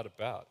 what is that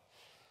about?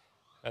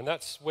 And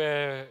that's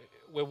where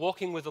we're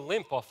walking with a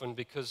limp often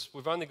because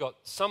we've only got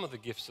some of the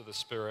gifts of the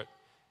Spirit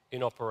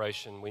in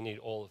operation. We need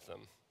all of them.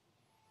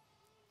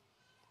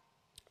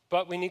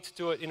 But we need to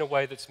do it in a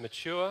way that's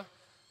mature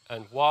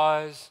and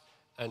wise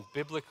and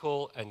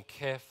biblical and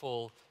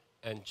careful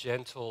and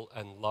gentle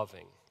and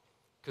loving.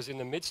 Because in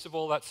the midst of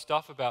all that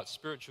stuff about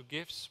spiritual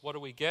gifts, what do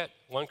we get?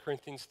 1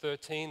 Corinthians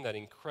 13, that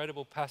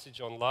incredible passage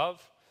on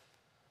love.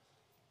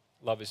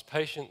 Love is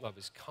patient, love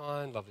is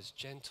kind, love is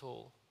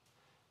gentle.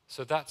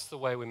 So that's the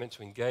way we're meant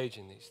to engage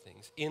in these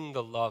things, in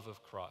the love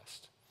of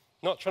Christ.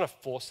 Not trying to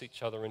force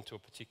each other into a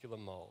particular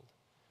mold,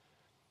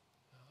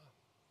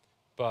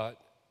 but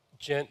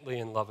gently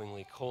and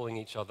lovingly calling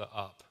each other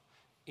up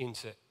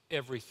into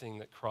everything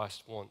that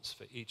Christ wants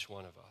for each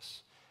one of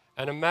us.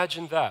 And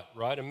imagine that,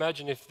 right?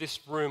 Imagine if this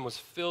room was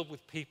filled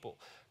with people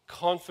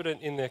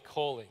confident in their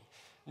calling,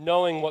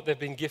 knowing what they've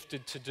been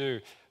gifted to do,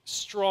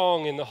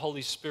 strong in the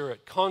Holy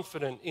Spirit,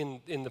 confident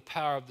in the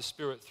power of the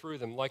Spirit through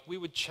them. Like we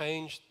would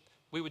change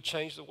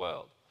the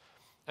world.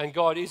 And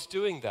God is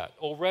doing that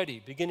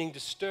already, beginning to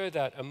stir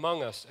that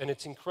among us, and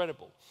it's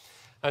incredible.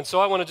 And so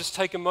I want to just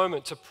take a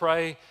moment to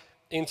pray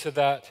into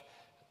that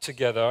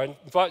together. I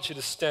invite you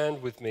to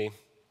stand with me.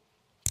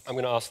 I'm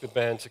going to ask the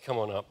band to come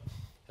on up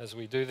as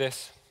we do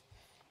this.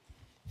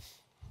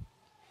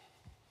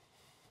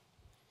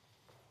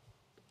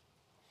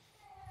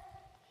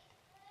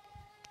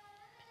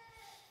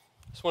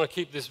 I just want to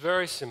keep this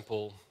very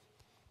simple,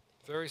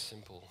 very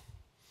simple.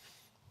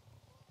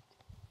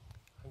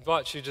 I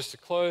invite you just to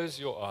close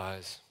your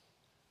eyes,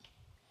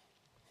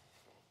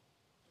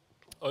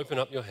 open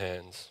up your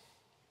hands.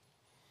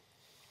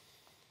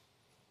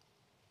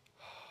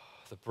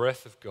 The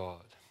breath of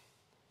God.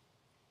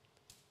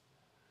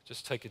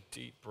 Just take a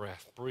deep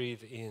breath.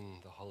 Breathe in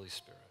the Holy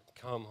Spirit.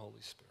 Come, Holy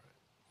Spirit.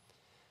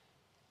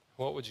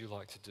 What would you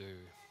like to do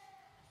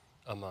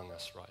among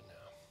us right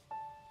now?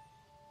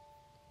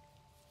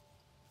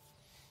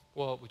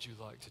 What would you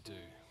like to do?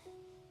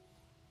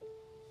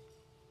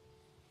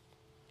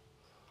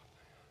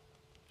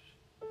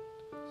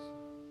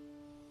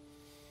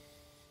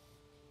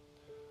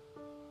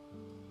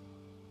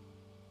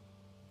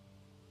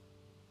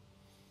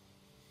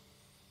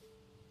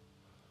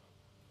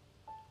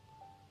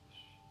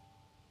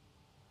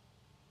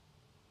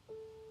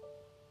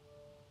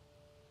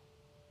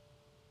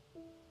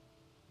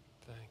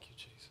 Thank you,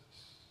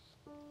 Jesus.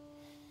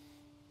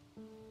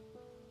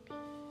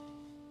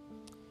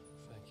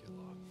 Thank you,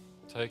 Lord.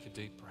 Take a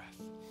deep breath.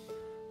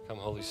 Come,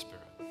 Holy Spirit.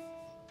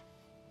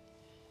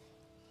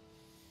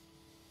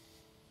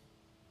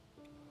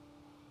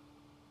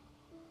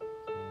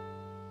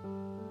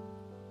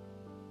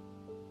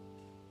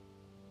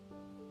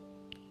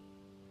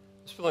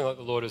 Just feeling like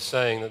the Lord is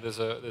saying that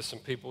there's some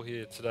people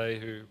here today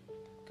who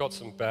got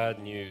some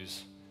bad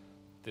news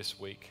this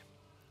week.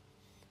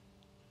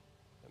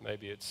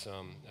 Maybe it's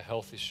a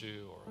health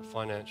issue or a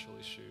financial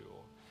issue or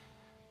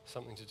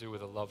something to do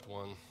with a loved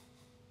one.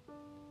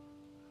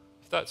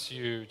 If that's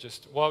you,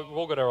 just while we've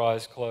all got our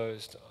eyes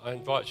closed, I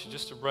invite you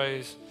just to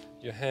raise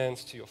your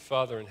hands to your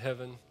Father in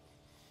heaven.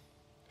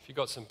 If you've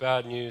got some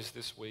bad news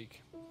this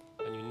week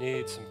and you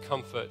need some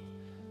comfort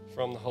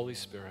from the Holy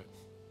Spirit,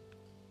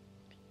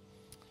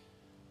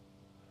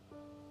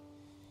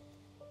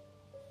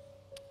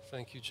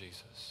 thank you,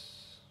 Jesus.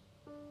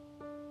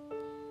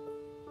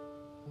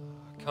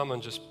 Come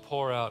and just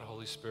pour out,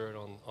 Holy Spirit,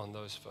 on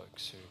those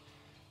folks who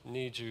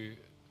need you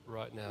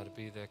right now to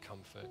be their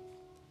comfort.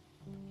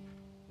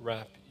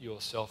 Wrap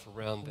yourself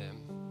around them.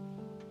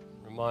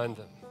 Remind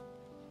them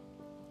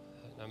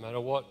that no matter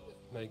what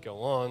may go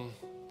on,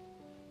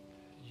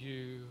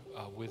 you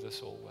are with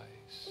us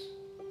always.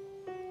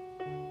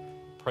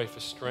 Pray for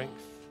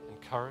strength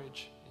and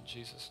courage in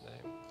Jesus'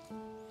 name.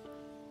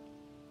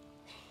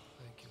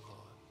 Thank you,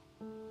 Lord.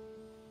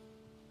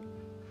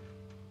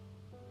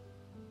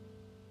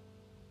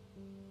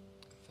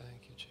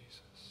 Thank you,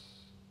 Jesus.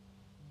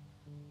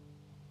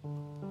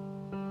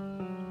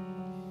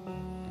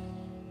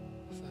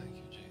 Thank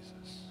you,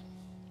 Jesus.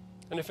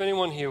 And if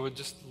anyone here would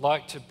just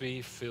like to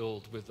be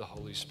filled with the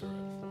Holy Spirit,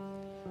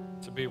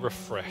 to be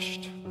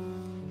refreshed,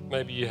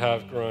 maybe you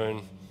have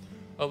grown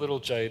a little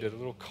jaded, a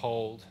little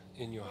cold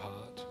in your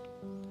heart,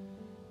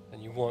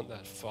 and you want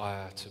that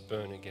fire to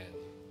burn again,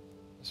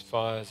 those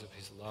fires of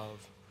His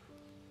love.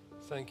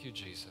 Thank you,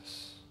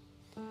 Jesus.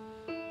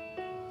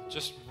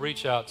 just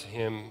reach out to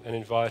him and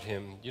invite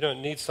him. You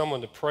don't need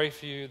someone to pray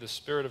for you. The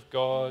Spirit of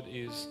God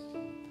is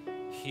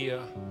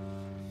here.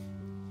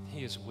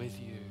 He is with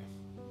you.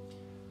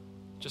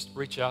 Just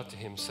reach out to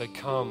him. Say,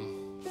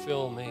 come,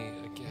 fill me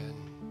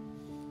again.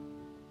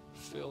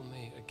 Fill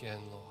me again,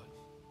 Lord.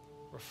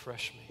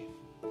 Refresh me.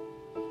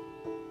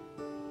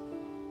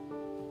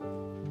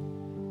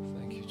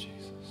 Thank you,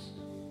 Jesus.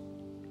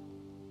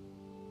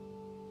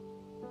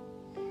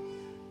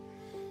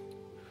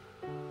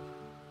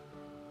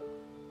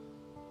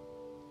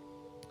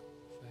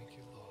 Thank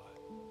you, Lord.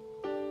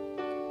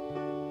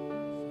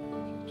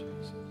 Thank you,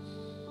 Jesus.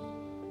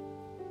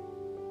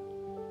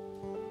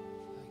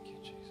 Thank you,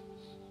 Jesus.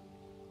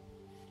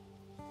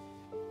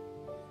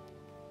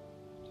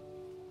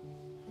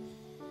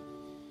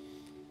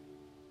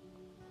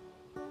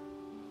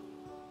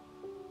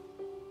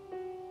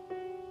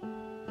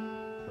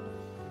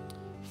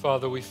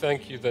 Father, we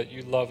thank you that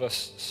you love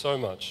us so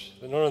much,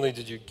 that not only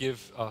did you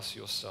give us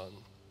your Son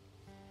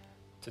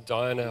to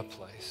die in our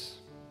place,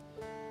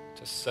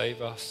 to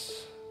save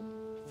us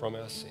from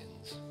our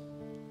sins,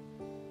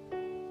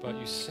 but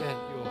you sent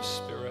your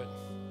Spirit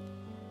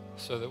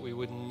so that we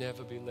would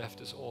never be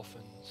left as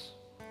orphans,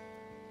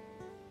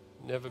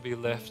 never be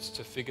left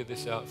to figure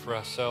this out for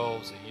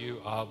ourselves, that you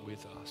are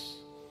with us.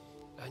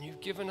 And you've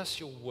given us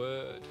your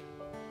word,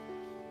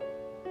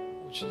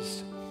 which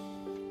is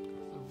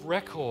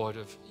record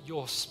of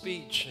your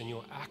speech and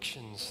your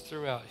actions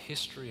throughout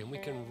history, and we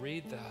can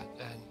read that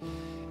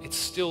and it's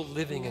still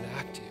living and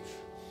active.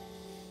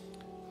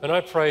 And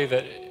I pray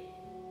that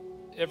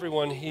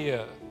everyone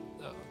here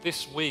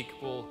this week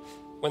will,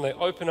 when they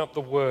open up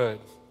the word,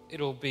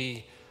 it'll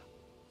be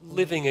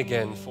living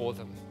again for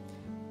them,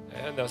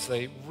 and as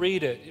they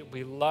read it, it'll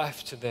be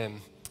life to them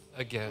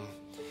again.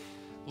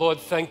 Lord,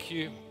 thank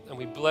you, and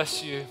we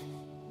bless you.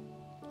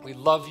 We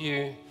love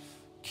you.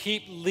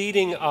 Keep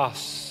leading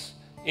us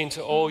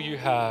into all you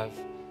have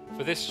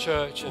for this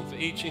church and for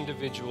each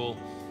individual.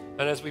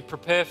 And as we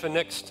prepare for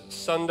next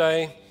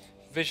Sunday,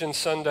 Vision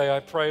Sunday,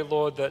 I pray,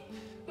 Lord, that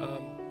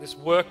this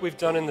work we've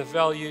done in the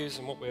values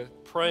and what we're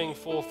praying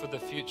for the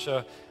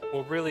future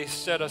will really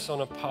set us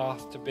on a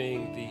path to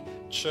being the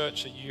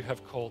church that you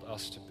have called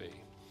us to be.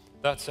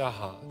 That's our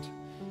heart.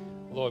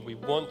 Lord, we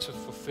want to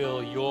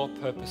fulfill your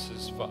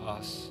purposes for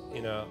us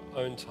in our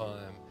own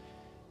time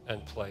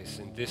and place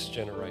in this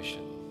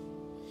generation.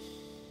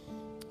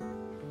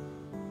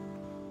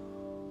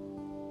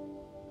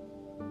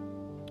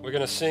 We're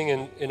going to sing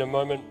in a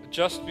moment.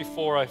 Just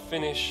before I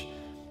finish,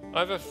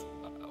 I have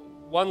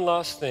one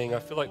last thing. I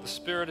feel like the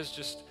Spirit has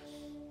just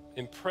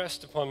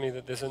impressed upon me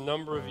that there's a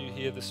number of you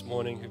here this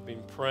morning who've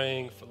been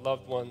praying for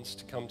loved ones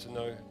to come to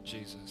know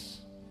Jesus.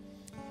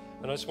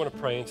 And I just want to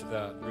pray into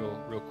that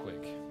real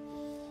quick.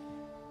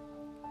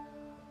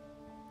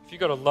 If you've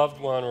got a loved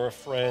one or a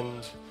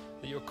friend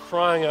that you're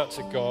crying out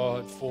to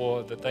God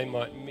for, that they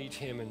might meet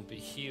him and be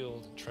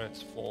healed and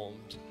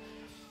transformed,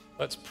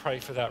 let's pray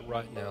for that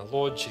right now.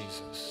 Lord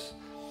Jesus,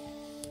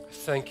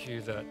 thank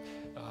you that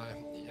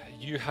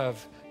you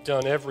have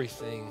done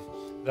everything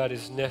that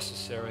is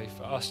necessary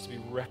for us to be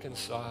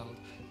reconciled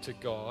to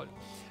God.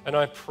 And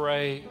I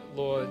pray,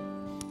 Lord,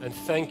 and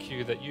thank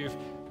you that you've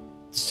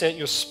sent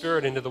your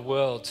Spirit into the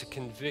world to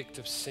convict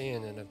of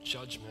sin and of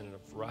judgment and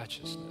of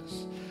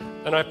righteousness.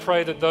 And I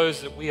pray that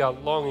those that we are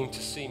longing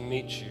to see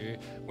meet you,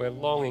 we're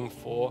longing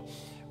for,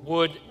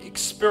 would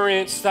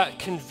experience that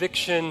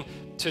conviction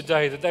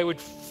today, that they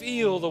would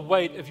feel the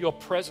weight of your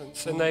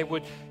presence and they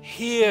would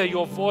hear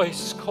your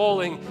voice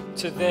calling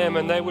to them,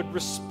 and they would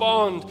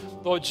respond,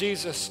 Lord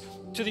Jesus,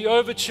 to the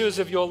overtures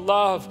of your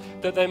love,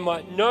 that they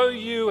might know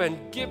you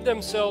and give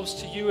themselves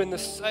to you in the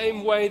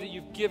same way that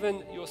you've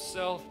given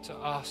yourself to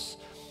us.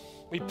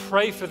 We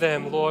pray for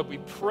them, Lord. We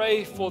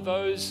pray for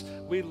those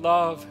we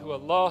love who are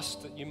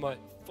lost, that you might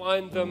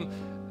find them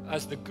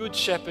as the good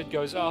shepherd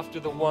goes after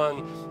the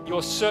one.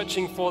 You're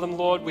searching for them,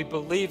 Lord. We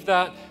believe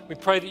that. We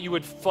pray that you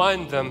would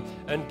find them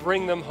and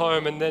bring them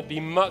home, and there'd be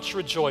much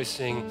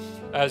rejoicing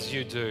as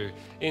you do.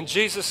 In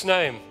Jesus'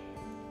 name,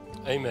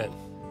 amen.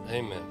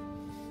 Amen.